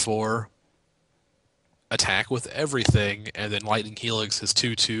 4/4, attack with everything, and then Lightning Helix his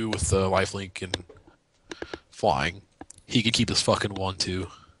 2/2 with the lifelink and flying. He could keep his fucking 1/2.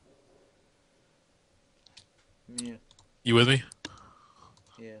 Yeah, You with me?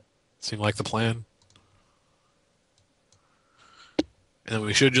 yeah. Seem like the plan? And then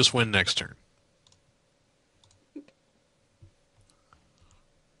we should just win next turn.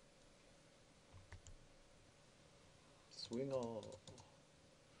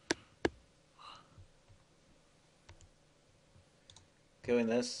 killing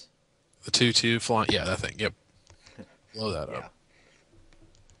this? The 2/2 flying. Yeah, that thing. Yep. Blow that up.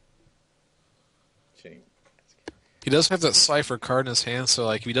 Yeah. Shitting. He does have that Cipher card in his hand, so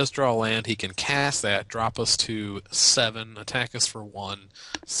like if he does draw a land, he can cast that, drop us to 7, attack us for 1,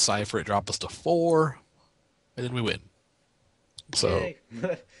 Cipher it, drop us to 4, and then we win. So, Yay!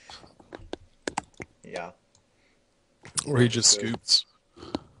 Yeah. or he That was just good. scoops.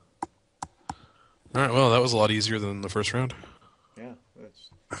 All right, well that was a lot easier than the first round. Yeah.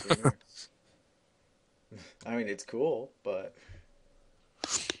 Same here. I mean, it's cool, but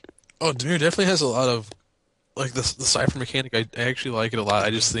Oh, Demir definitely has a lot of like the Cipher mechanic. I actually like it a lot. I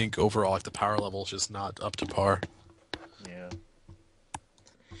just think overall like the power level is just not up to par. yeah.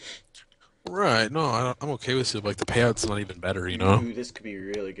 Right? No, I'm okay with it. Like the payout's not even better, you know. Ooh, this could be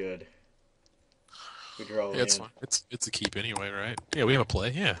really good. We draw Yeah, it's land. fine. It's a keep anyway, right? Yeah, we have a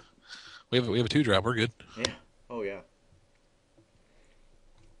play. Yeah, we have a 2 drop. We're good. Yeah. Oh yeah.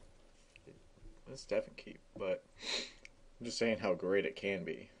 It's definitely keep, but I'm just saying how great it can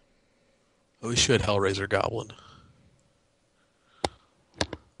be. Oh, we should Hellraiser Goblin.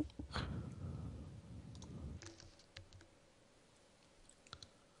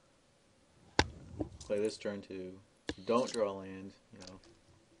 Play this turn to don't draw land. You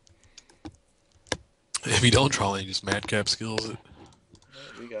know. If you don't draw any, just madcap skills it.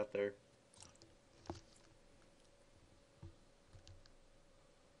 We got there.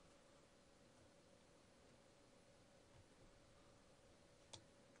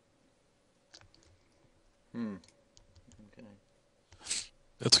 Hmm. Okay.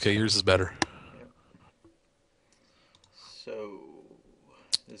 That's okay. Yours is better. Yep. So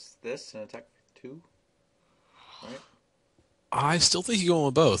is this an attack for 2? Right? I still think you go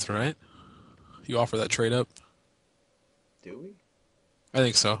with both, right? You offer that trade up. Do we? I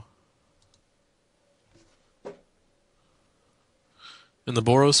think so. In the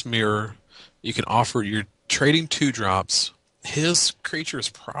Boros Mirror, you can offer you're trading 2 drops. His creature is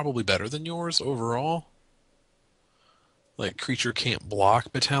probably better than yours overall. Like creature can't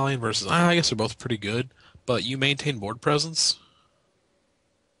block battalion versus I guess they're both pretty good, but you maintain board presence.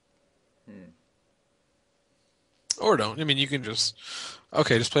 Hmm. Or don't. I mean, you can just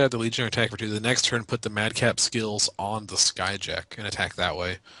just play out the Legionary attack for 2. The next turn, put the Madcap skills on the Skyjack and attack that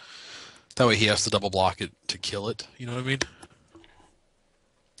way. That way, he has to double block it to kill it. You know what I mean?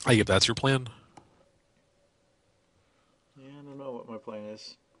 I get that's your plan. Yeah, I don't know what my plan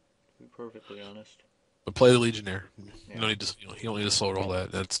is. To be perfectly honest. But play the Legionnaire. Yeah. You don't need to. You don't need to slow roll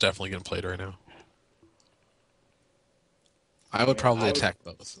that. That's definitely getting played right now. I would mean, probably I would. attack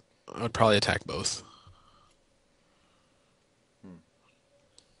both. I would probably attack both. Hmm.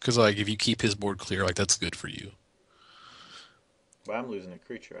 Because like if you keep his board clear, like that's good for you. But I'm losing a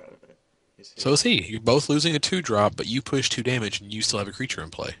creature out of it. You see? So is he. You're both losing a 2 drop, but you push 2 damage and you still have a creature in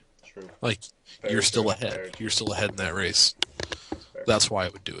play. True. Like Very you're still true. ahead. Very true. You're still ahead in that race. That's fair. That's why I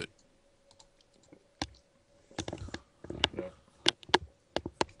would do it. Yeah.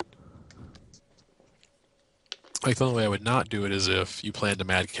 Like the only way I would not do it is if you plan to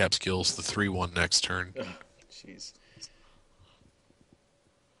madcap skills the 3/1 next turn. Jeez.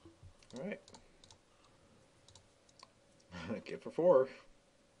 All right. Get for 4.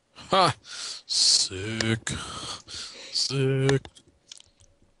 Ha! Sick. Sick.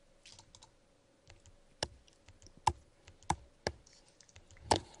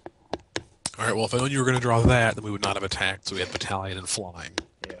 Alright, well if I knew you were going to draw that, then we would not have attacked, so we had battalion and flying.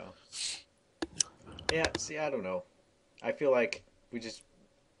 Yeah. Yeah. See, I don't know. I feel like we just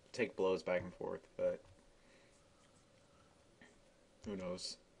take blows back and forth, but who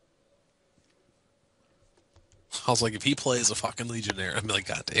knows? I was like, if he plays a fucking Legionnaire, I'd be like,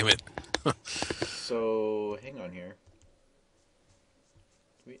 God damn it. So hang on here.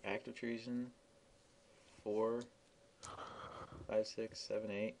 Do we active treason? 4, 5, 6,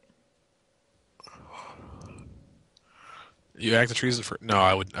 7, 8. You act the treason for no,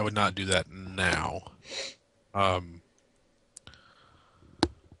 I would not do that now. I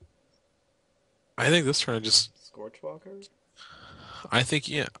think this turn just Scorchwalker? I think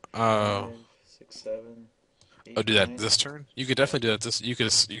yeah. 5, 6, 7, 8, Oh, do that 9. this turn? You could definitely do that this you could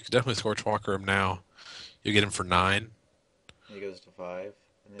definitely Scorchwalker him now. You get him for 9. And he goes to 5. And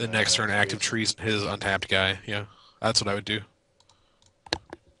The then next turn, active treason. treason, his untapped guy. Yeah, that's what I would do.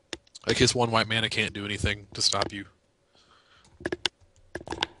 Like his 1 white mana can't do anything to stop you.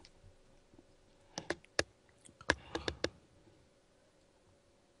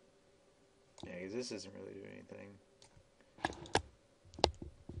 Yeah, because this isn't really doing anything.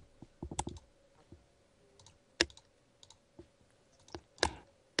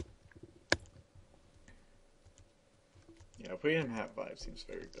 Yeah, putting him hat 5 seems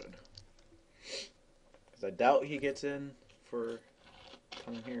very good. Because I doubt he gets in for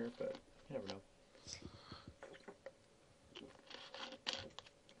coming here, but you never know.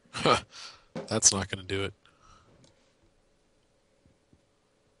 That's not going to do it.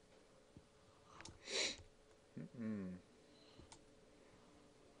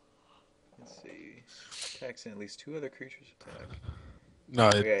 Let's see. Attacks in at least 2 other creatures attack. No,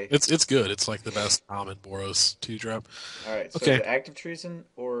 Okay. it's good. It's like the best common Boros 2-drop. Alright, so Okay. is it active treason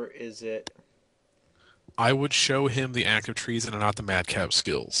or is it... I would show him the active treason and not the madcap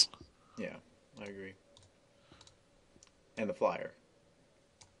skills. Yeah, I agree. And the flyer.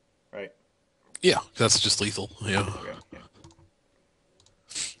 Right? Yeah, that's just lethal. Yeah. Okay, yeah.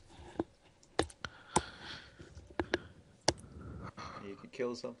 You could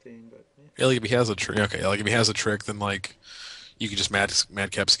kill something, but... Yeah, like if he has a trick, okay. Like if he has a trick, then like you can just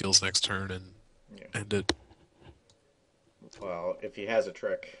madcap skills next turn and end it. Well, if he has a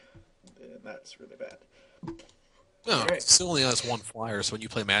trick, then that's really bad. No, Right. it still only has 1 flyer, so when you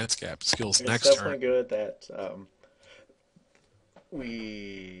play madcap skills It's next definitely turn, good that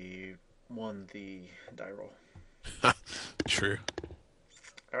we won the die roll. true.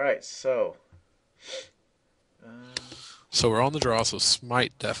 All right, so So we're on the draw, so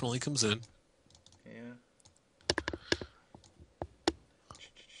Smite definitely comes in. yeah.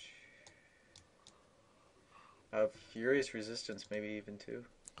 Furious Resistance, maybe even 2.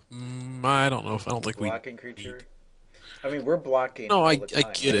 I don't know if I don't think Blocking we creature. need. I mean, we're blocking No, all I the time.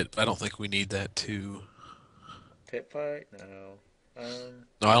 get right? it, but I don't think we need that too. Pit fight? No.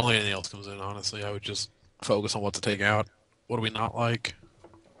 No, I don't think anything else comes in. Honestly, I would just focus on what to take out. What do we not like?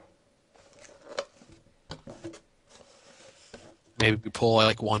 Maybe we pull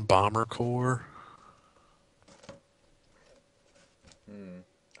like 1 bomber core.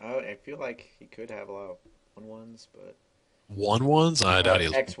 I feel like he could have a lot of 1/1s, but 1/1s? I doubt he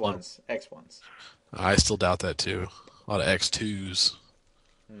has X1s. X1s. I still doubt that too. A lot of X2s.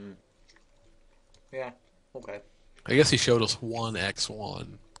 Yeah. Okay. I guess he showed us 1 X1.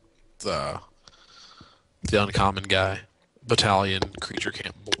 The uncommon guy. Battalion creature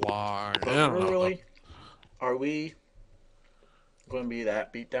can't block. But I don't know. really, are we going to be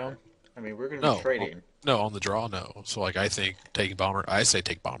that beat down? I mean, we're going to No. be trading. No, on the draw, no. So like I think taking bomber I say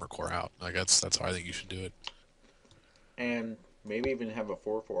take bomber core out. Like that's how I think you should do it. And maybe even have a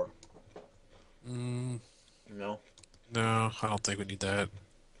 4/4. No? No, I don't think we need that.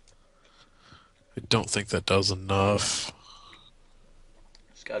 I don't think that does enough.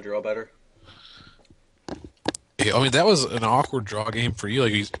 Just got to draw better. Yeah, I mean that was an awkward draw game for you.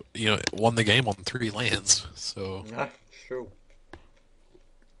 Like you won the game on 3 lands. So Yeah, true.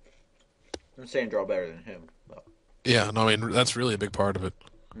 I'm saying draw better than him. Though. yeah, no, I mean that's really a big part of it.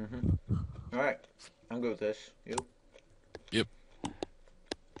 All right. I'm good with this. You? Yep.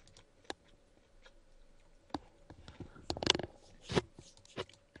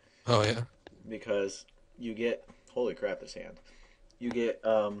 Oh yeah. Because you get... Holy crap, this hand. You get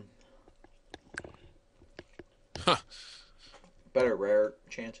better rare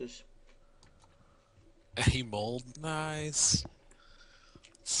chances. He mold nice.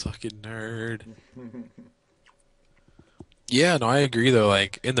 Sucking nerd. Yeah, no, I agree though.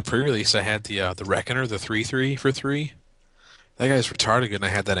 Like in the pre-release, I had the Reckoner, the 3/3 for 3. That guy's retarded good. And I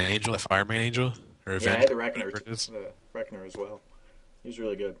had that angel, that Fireman angel, or Yeah, I had the Avenger, Reckoner, whatever it is. as well. He was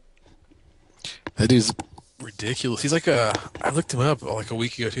really good. That dude's ridiculous. He's like I looked him up like a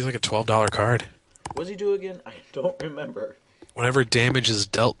week ago. He's like a $12 card. What does he do again? I don't remember. Whenever damage is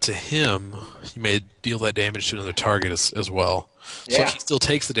dealt to him, you may deal that damage to another target as well. So Yeah. he still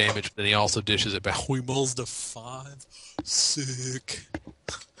takes the damage, but then he also dishes it back. He mulls to 5. Sick.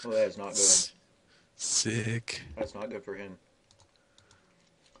 Well, that is not good. Sick. That's not good for him.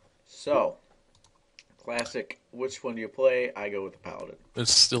 So, classic. Which one do you play? I go with the Paladin.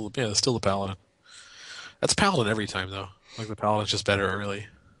 It's still the Paladin. That's Paladin every time though. Like the Paladin's just better early.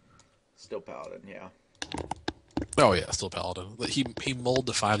 Still Paladin, yeah. Oh yeah, still Paladin. But he mulled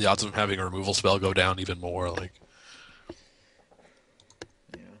to 5. The odds of him having a removal spell go down even more. Like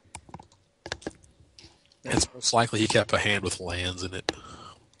Yeah. it's most likely he kept a hand with lands in it.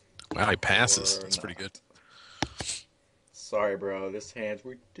 Wow, he passes. Or That's pretty not. good. Sorry, bro. This hand's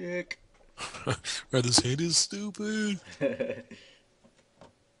ridiculous. Right, this hand is stupid.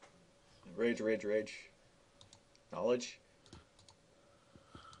 Rage. Knowledge.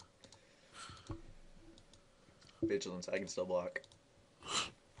 Vigilance. I can still block.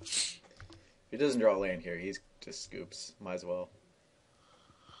 If he doesn't draw a land here, he's just scoops. Might as well.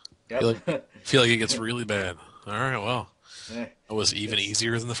 Yep. Feel like it gets really bad. All right, well, Eh, it was even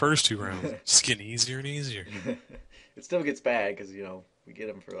easier than the first 2 rounds. Just getting easier and easier. It still gets bad because we get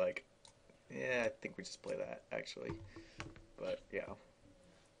them for like, yeah, I think we just play that actually. But yeah,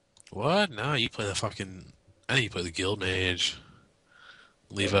 What? No, you play the fucking. I think you play the guild mage.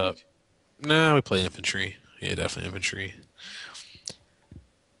 Leave Guild up. Mage. No, we play infantry. Yeah, definitely infantry.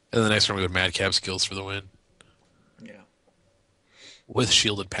 And the next one we go Madcap skills for the win. Yeah. With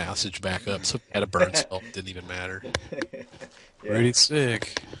shielded passage back up, so if you had a burn spell, it didn't even matter. Yeah. Pretty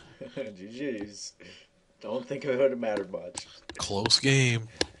sick. GG's. Don't think it would have mattered much. Close game.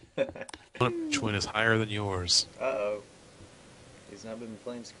 Which one is higher than yours? Uh-oh. He's not been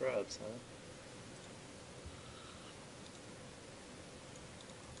playing Scrubs, huh?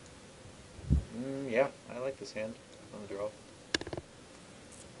 Yeah, I like this hand on the draw.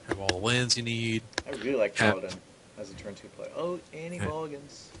 Have all the lands you need. I really like Have, Paladin as a turn 2 play. Oh, Annie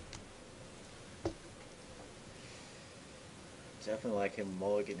mulligans. Definitely like him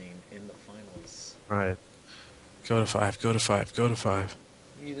mulliganing in the finals. right. Go to 5, go to 5, go to 5.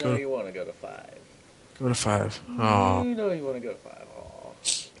 You know you want to go to 5. Go to 5. Oh, You know you want to go to 5. Aw.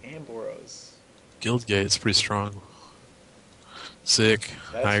 And Boros. Guildgate's pretty strong. Sick.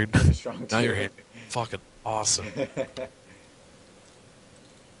 That's pretty strong too. Now you're fucking awesome.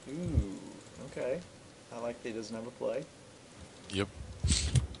 Ooh, okay. I like that he doesn't have a play. Yep.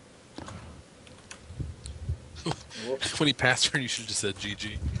 Whoops. When he passed turn, you should have just said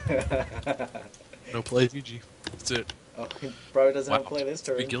GG. No play, GG. That's it. Oh, he probably doesn't have a Wow. play this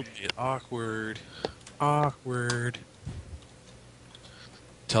turn. Guildgate. Awkward. Awkward.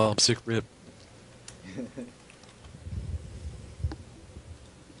 Tell him sick rip.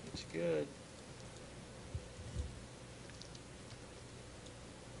 It's good.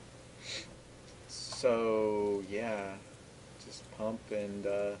 So, yeah. Just pump and,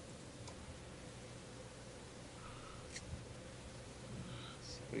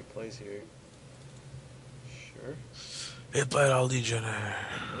 see what he plays here. Sure. Empire Legionnaire.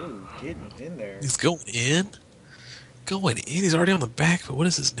 Ooh, getting in there. He's going in? Going in? He's already on the back, but what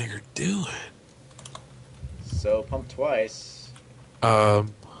is this nigger doing? So, pump twice. Yeah,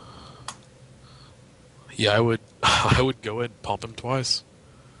 I would go ahead and pump him twice.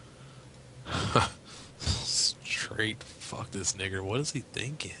 Straight fuck this nigger. What is he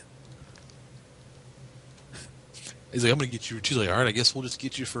thinking? He's like, I'm gonna get you. She's like, all right, I guess we'll just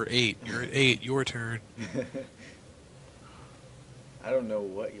get you for 8. You're at 8. Your turn. I don't know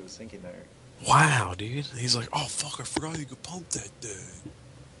what he was thinking there. Wow, dude. He's like, oh fuck, I forgot you could pump that thing.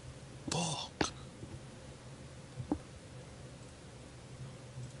 Fuck.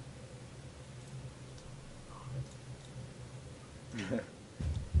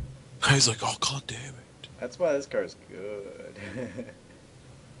 He's like, oh god damn it. That's why this card's good.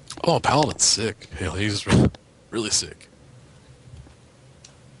 Oh, Paladin's sick. Hell, he's really sick.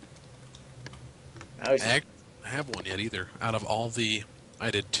 Now he's I have one yet either. Out of all the,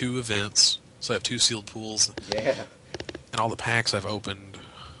 I did 2 events, so I have 2 sealed pools, yeah. and all the packs I've opened,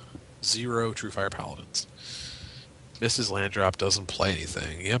 0 True Fire Paladins. Mrs. Land Drop doesn't play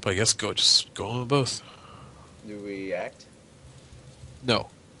anything. Yep, I guess just go on with both. Do we act? No,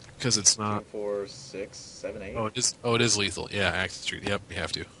 because it's not. 2, 4, 6, 7, 8. Oh, it is lethal. Yeah, Act Street. Yep, you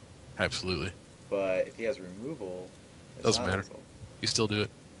have to. Absolutely. But if he has removal, it's Doesn't not matter. lethal. You still do it.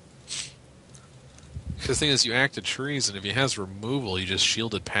 Because the thing is, you acted trees, and if he has removal, you just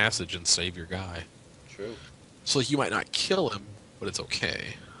shielded passage and save your guy. True. So like, you might not kill him, but it's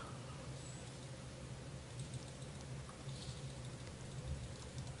okay.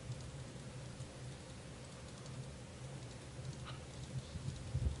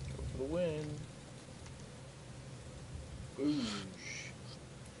 Go for the win. Boosh.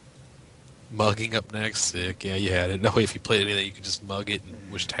 Mugging up next, sick. Yeah, you had it. No way, if you played anything, you could just mug it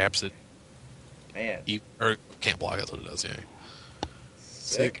and which taps it. Man. Or can't block, that's what it does, yeah.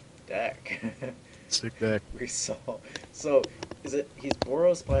 Sick deck. Sick deck. We saw. So, is it he's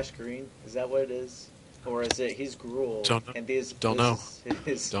Boros splash green? Is that what it is? Or is it he's Gruul? Don't know. And this Don't know.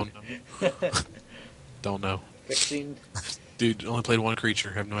 His Don't know. Don't know. fixing. Dude, only played 1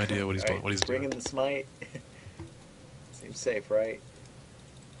 creature. Have no idea what he's Alright, what he's bringing doing. the smite. Seems safe, right?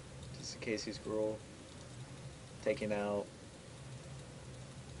 Just in case he's Gruul. Taking out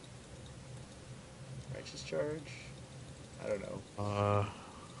Righteous Charge. I don't know.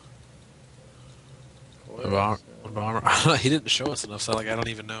 Bomber. He didn't show us enough, so like I don't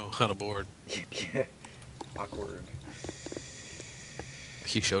even know how to board. Yeah. Awkward.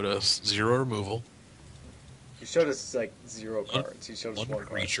 He showed us 0 removal, He showed us like 0 cards. He showed us 1 card.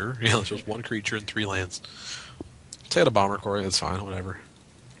 creature. Yeah, it shows 1 creature and 3 lands. Take a bomber core, that's fine, whatever.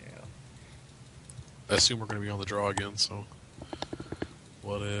 Yeah. I assume we're going to be on the draw again, so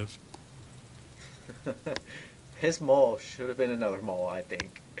what if? His mole should have been another mole, I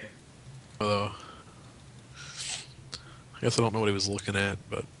think. Although, I guess I don't know what he was looking at,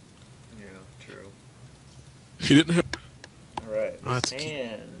 but Yeah, true. he didn't have. Alright, Oh, this that's a keep.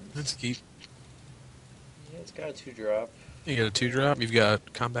 hand. That's a keep. Yeah, it's got a 2-drop. You got a 2-drop. You've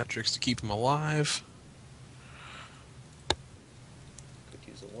got combat tricks to keep him alive. Could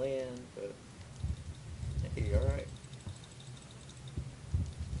use a land, but hey, alright.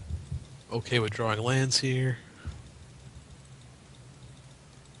 Okay with drawing lands here.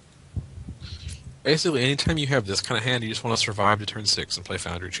 Basically, anytime you have this kind of hand, you just want to survive to turn 6 and play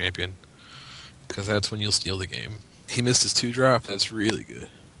Foundry Champion. Because that's when you'll steal the game. He missed his 2-drop. That's really good.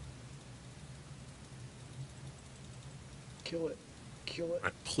 Kill it. Kill it.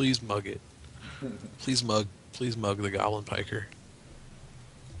 Right, please mug it. Please mug the Goblin Piker.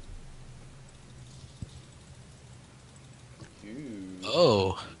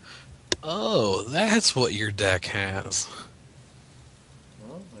 Ooh. Oh, that's what your deck has.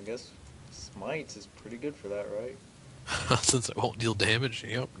 Well, I guess Smites is pretty good for that, right? Since it won't deal damage,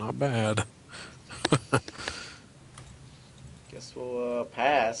 yep, not bad. Guess we'll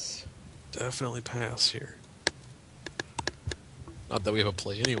pass. Definitely pass here. Not that we have a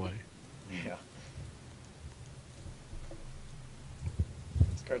play anyway. Yeah.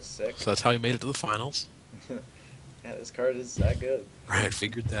 This card's sick. So that's how he made it to the finals. Yeah, this card is that good. Right,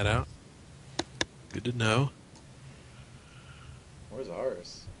 figured that out. Good to know. Where's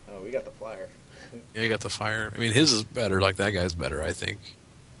ours? Oh, we got the flyer. Yeah, you got the fire. I mean, his is better. Like, that guy's better, I think.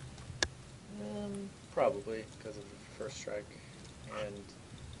 Probably because of the first strike, and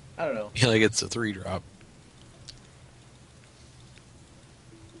I don't know. Yeah, like, it's a 3-drop.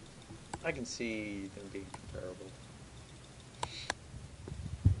 I can see them being comparable.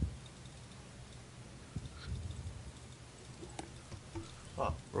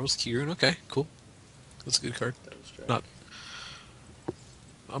 Huh. Rose Kieran, okay, cool. That's a good card. Double strike.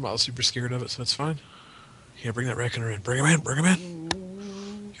 I'm not super scared of it, so it's fine. Yeah, bring that Reckoner in. Bring him in, bring him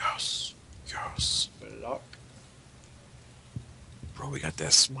in. Yes, yes. Block. Bro, we got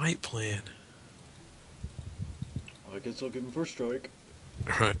that Smite plan. I guess I'll give him first strike.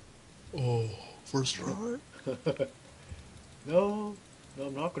 Alright. Oh, first try? No,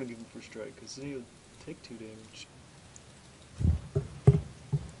 I'm not going to give him first strike because then he'll take 2 damage.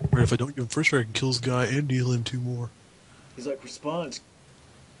 Right, if I don't give him first strike, I can kill this guy and deal him 2 more. He's like, response.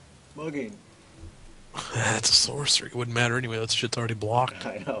 Mugging. That's a sorcery. It wouldn't matter anyway. That shit's already blocked.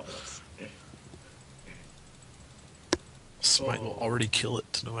 I know. Smite will already kill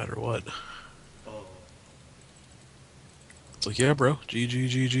it no matter what. Oh. It's like, yeah, bro. GG,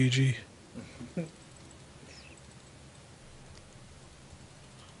 GG, GG.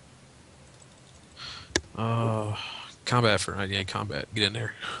 Combat for yeah, combat. Get in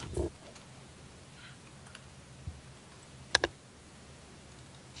there.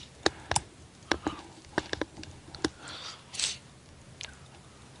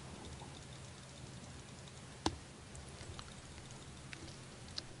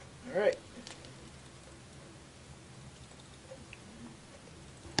 All right.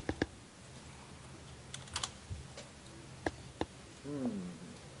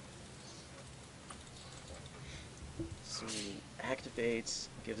 So activates,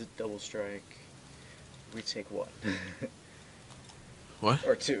 gives it double strike. We take 1. What?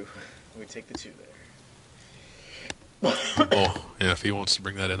 Or 2. We take the 2 there. Oh, yeah, if he wants to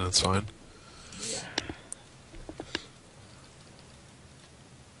bring that in, that's fine. Yeah.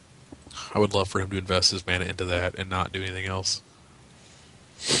 I would love for him to invest his mana into that and not do anything else.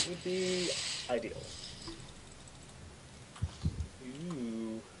 It would be ideal.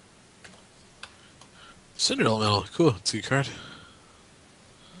 Ooh. Cinder Elemental. Cool. It's a good card.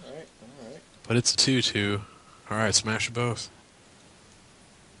 Alright. But it's a 2/2. Alright, smash them both.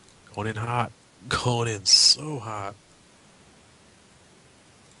 Going in hot. Going in so hot.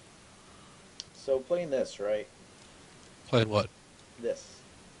 So playing this, right? Playing what? This.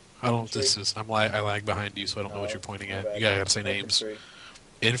 I don't know what this is. I lag behind you, so I don't know what you're pointing at. You gotta say names.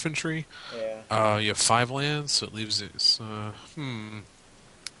 Infantry? Yeah. You have 5 lands, so it leaves it. It What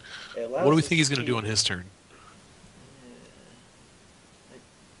do we allows think he's us gonna do on his turn? I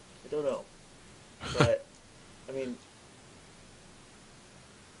don't know. But, I mean,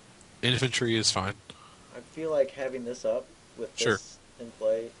 Infantry is fine. I feel like having this up with Sure. this in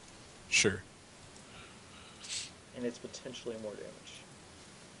play, Sure. and it's potentially more damage.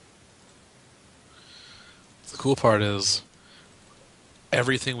 The cool part is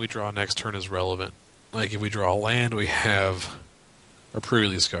everything we draw next turn is relevant. Like, if we draw a land, we have a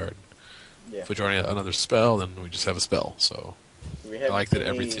pre-release card. Yeah. If we draw another spell, then we just have a spell. So Do we I have like that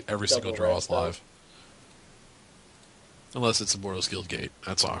any every single double draw red is spells? live. Unless it's a Boros Guild gate.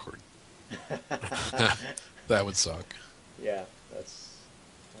 That's awkward. That would suck. Yeah, that's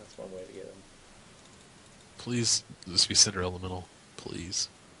one way to get him. Please, this be Cinder Elemental. Please.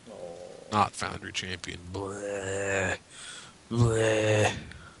 Oh, Not Foundry Champion. Bleh. Bleh.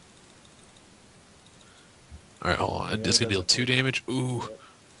 Alright, hold on. even It's if it gonna deal doesn't 2 hit. damage. Ooh. Yep.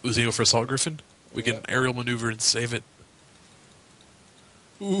 Ooh, go for Assault Griffin? We can Yep. aerial maneuver and save it.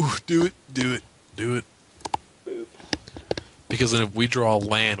 Ooh, do it. Do it. Do it. Boop. Because then if we draw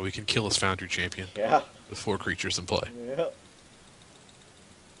land, we can kill his Foundry Champion Yeah. with 4 creatures in play. Yep.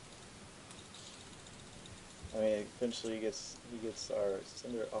 I mean, eventually he gets our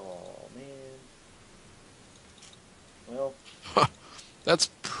cinder. Oh man. Well, That's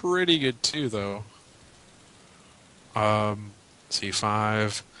pretty good too, though. See,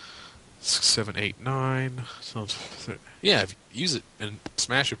 5, 6, 7, 8, 9. So, yeah, if you use it and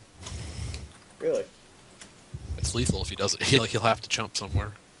smash it, really. it's lethal if he does it. He'll have to jump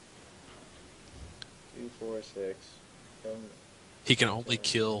somewhere. 2, 4, 6. He can only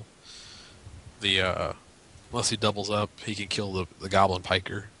kill the, unless he doubles up, he can kill the Goblin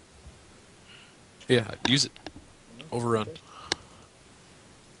Piker. Yeah, use it. Overrun. Okay.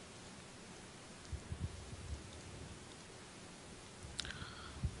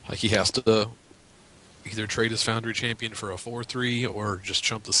 Like, he has to either trade his Foundry Champion for a 4/3 or just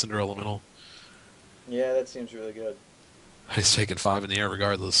chump the Cinder Elemental. Yeah, that seems really good. He's taking 5 in the air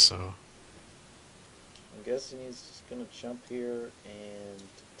regardless, so. I'm guessing he's just gonna jump here and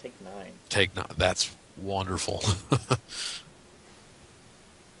take 9. That's wonderful.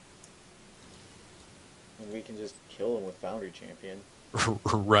 And we can just kill him with Foundry Champion.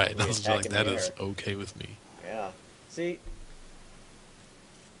 Right. We I was just attack like, in that the is air. okay with me. Yeah. See?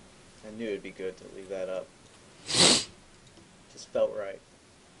 I knew it'd be good to leave that up. Just felt right.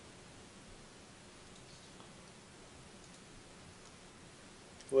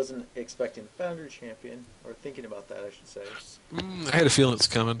 Wasn't expecting Foundry Champion, or thinking about that, I should say. I had a feeling it's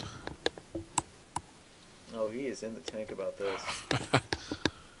coming. Oh, he is in the tank about this.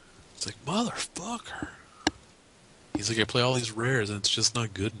 It's like, motherfucker. He's like, I play all these rares and it's just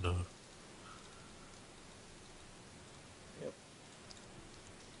not good enough. Yep.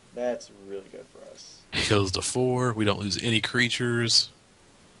 That's really good for us. He goes to 4. We don't lose any creatures.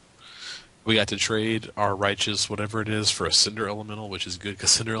 We got to trade our Righteous whatever it is for a Cinder Elemental, which is good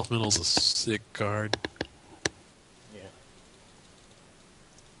because Cinder Elemental is a sick card. Yeah.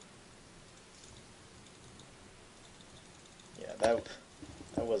 Yeah, that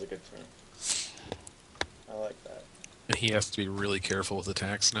was a good turn. I like that. And he has to be really careful with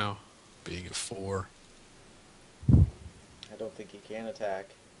attacks now, being at 4. I don't think he can attack,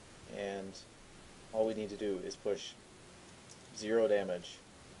 and all we need to do is push 0 damage.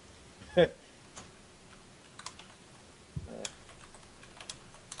 Who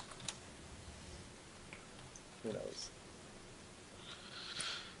knows?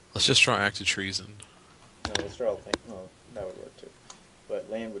 Let's just try Act of Treason. No, let's draw a thing. Well, that would work too. But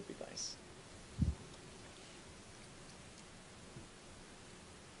land would be nice.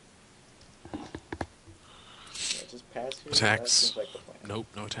 Yeah, just pass here. That Attacks. seems like the plan. Nope,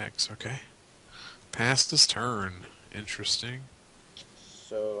 no attacks. Okay. Pass this turn. Interesting.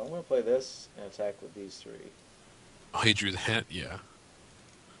 So I'm going to play this and attack with these 3. Oh, he drew that? Yeah.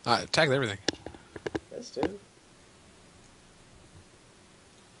 Attack with everything. This too?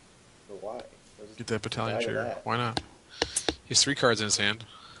 But why? Get that battalion Die to trigger. that. Why not? He has 3 cards in his hand.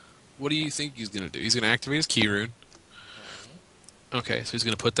 What do you think he's going to do? He's going to activate his key rune. Okay, so he's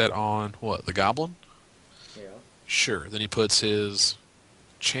going to put that on, what, the Goblin? Yeah. Sure. Then he puts his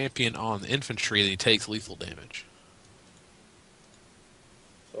champion on the infantry, then he takes lethal damage.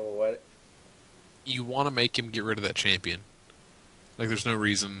 So what? You want to make him get rid of that champion. Like, there's no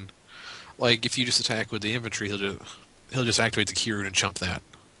reason. Like, if you just attack with the infantry, he'll just activate the key rune and chump that.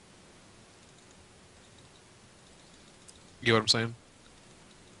 You get what I'm saying?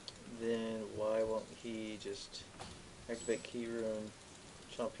 Then why won't he just activate key rune,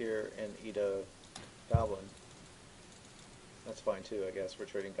 jump here, and eat a goblin? That's fine too, I guess. We're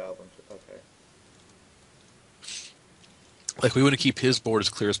trading goblins. Okay. Like, we want to keep his board as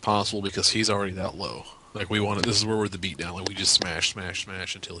clear as possible because he's already that low. Like, we want this is where we're the beatdown. Like, we just smash, smash,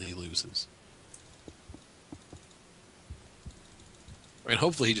 smash until he loses. I mean,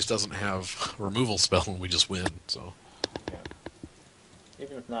 hopefully he just doesn't have a removal spell and we just win, so. Yeah.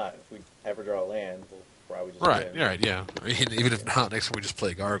 Even if not, if we ever draw a land, we'll probably just Right, win. right, yeah. I mean, even if not, next time we just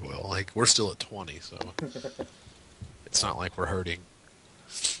play Gargoyle. Like, we're still at 20, so. It's not like we're hurting.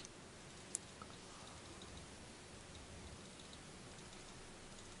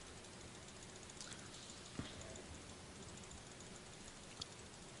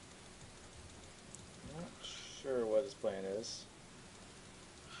 plan is.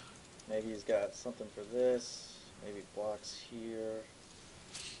 Maybe he's got something for this. Maybe blocks here.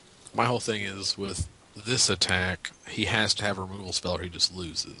 My whole thing is with this attack, he has to have a removal spell or he just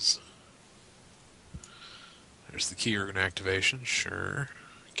loses. There's the key organ activation, sure.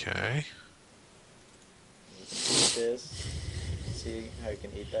 Okay. You can eat this. See how you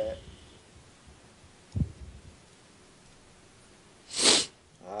can eat that?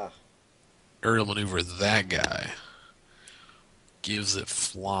 Ah. Aerial maneuver that guy. Gives it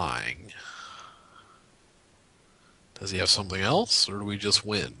flying. Does he have something else, or do we just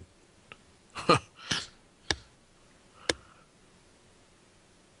win? Sure.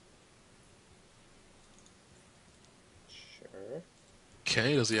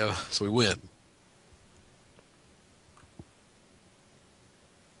 Okay, does he have... So we win.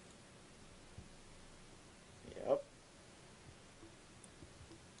 Yep.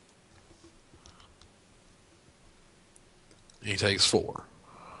 He takes 4.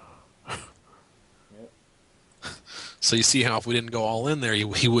 Yep. So you see how if we didn't go all in there,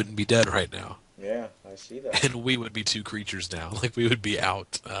 he wouldn't be dead right now. Yeah, I see that. And we would be 2 creatures down. Like, we would be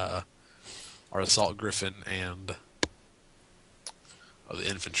out our Assault Griffin and the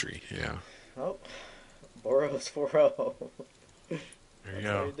infantry, yeah. Oh, Boros 4-0. There you That's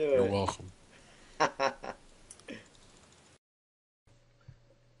how go. you do You're it. welcome.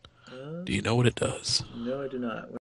 Do you know what it does? No, I do not.